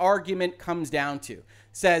Epic's argument comes down to.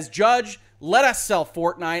 Says, Judge, let us sell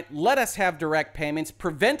Fortnite, let us have direct payments,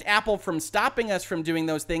 prevent Apple from stopping us from doing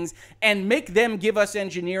those things, and make them give us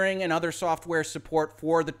engineering and other software support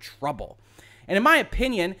for the trouble. And in my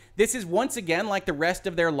opinion, this is once again, like the rest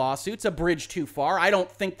of their lawsuits, a bridge too far. I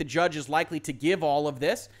don't think the judge is likely to give all of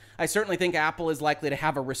this. I certainly think Apple is likely to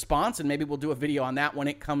have a response, and maybe we'll do a video on that when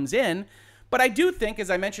it comes in. But I do think, as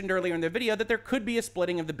I mentioned earlier in the video, that there could be a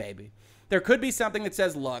splitting of the baby. There could be something that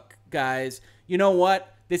says, look, guys, you know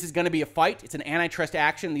what? This is going to be a fight. It's an antitrust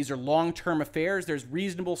action. These are long-term affairs. There's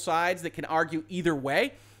reasonable sides that can argue either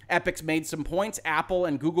way. Epic's made some points. Apple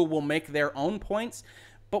and Google will make their own points.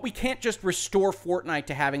 But we can't just restore Fortnite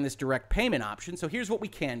to having this direct payment option. So here's what we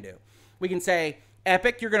can do. We can say,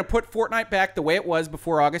 Epic, you're going to put Fortnite back the way it was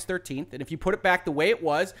before August 13th. And if you put it back the way it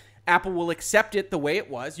was, Apple will accept it the way it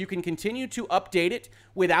was. You can continue to update it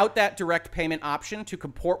without that direct payment option to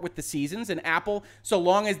comport with the seasons. And Apple, so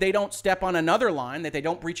long as they don't step on another line, that they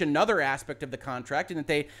don't breach another aspect of the contract, and that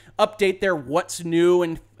they update their what's new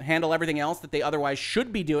and handle everything else that they otherwise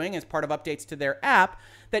should be doing as part of updates to their app,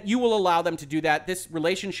 that you will allow them to do that. This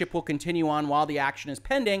relationship will continue on while the action is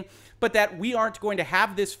pending, but that we aren't going to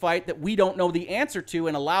have this fight that we don't know the answer to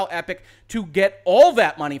and allow Epic to get all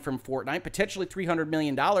that money from Fortnite, potentially $300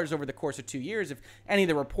 million over the course of 2 years, if any of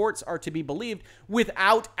the reports are to be believed,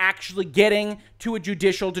 without actually getting to a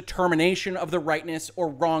judicial determination of the rightness or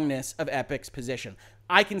wrongness of Epic's position.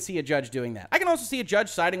 I can see a judge doing that. I can also see a judge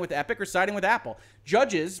siding with Epic or siding with Apple.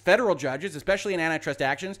 Judges, federal judges, especially in antitrust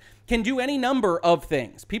actions, can do any number of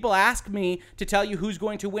things. People ask me to tell you who's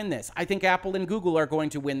going to win this. I think Apple and Google are going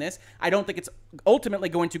to win this. I don't think it's ultimately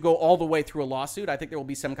going to go all the way through a lawsuit. I think there will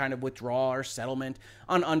be some kind of withdrawal or settlement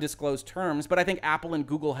on undisclosed terms, but I think Apple and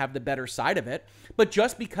Google have the better side of it. But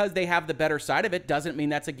just because they have the better side of it doesn't mean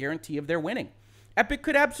that's a guarantee of their winning. Epic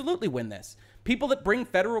could absolutely win this. People that bring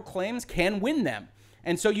federal claims can win them.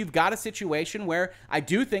 And so you've got a situation where I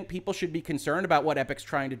do think people should be concerned about what Epic's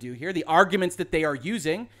trying to do here. The arguments that they are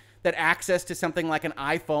using, that access to something like an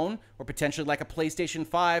iPhone or potentially like a PlayStation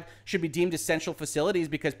 5 should be deemed essential facilities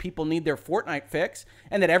because people need their Fortnite fix,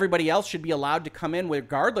 and that everybody else should be allowed to come in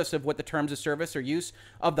regardless of what the terms of service or use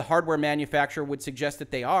of the hardware manufacturer would suggest that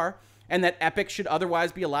they are, and that Epic should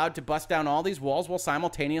otherwise be allowed to bust down all these walls while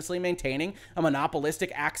simultaneously maintaining a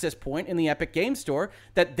monopolistic access point in the Epic Game Store,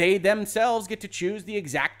 that they themselves get to choose the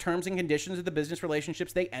exact terms and conditions of the business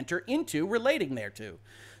relationships they enter into relating thereto.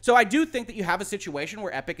 So I do think that you have a situation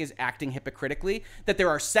where Epic is acting hypocritically, that there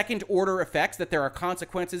are second-order effects, that there are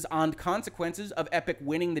consequences on consequences of Epic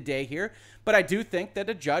winning the day here. But I do think that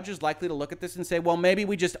a judge is likely to look at this and say, well, maybe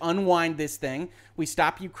we just unwind this thing, we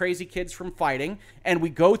stop you crazy kids from fighting, and we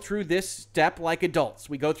go through this step like adults.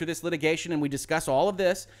 We go through this litigation and we discuss all of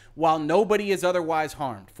this while nobody is otherwise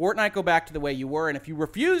harmed. Fortnite, go back to the way you were, and if you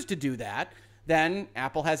refuse to do that, then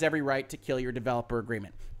Apple has every right to kill your developer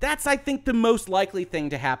agreement. That's, I think, the most likely thing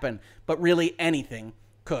to happen, but really anything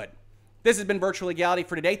could. This has been Virtual Legality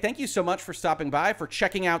for today. Thank you so much for stopping by, for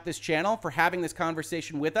checking out this channel, for having this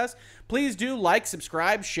conversation with us. Please do like,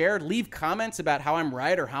 subscribe, share, leave comments about how I'm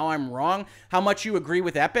right or how I'm wrong, how much you agree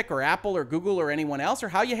with Epic or Apple or Google or anyone else, or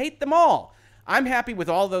how you hate them all. I'm happy with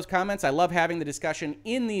all those comments. I love having the discussion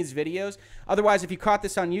in these videos. Otherwise, if you caught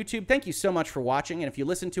this on YouTube, thank you so much for watching. And if you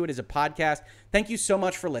listen to it as a podcast, thank you so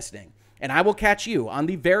much for listening. And I will catch you on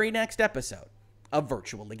the very next episode of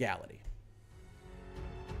Virtual Legality.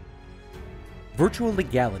 Virtual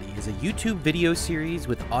Legality is a YouTube video series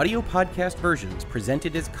with audio podcast versions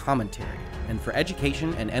presented as commentary and for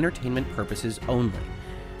education and entertainment purposes only.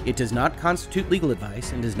 It does not constitute legal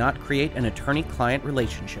advice and does not create an attorney-client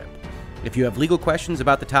relationship. If you have legal questions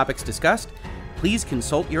about the topics discussed, please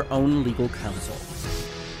consult your own legal counsel.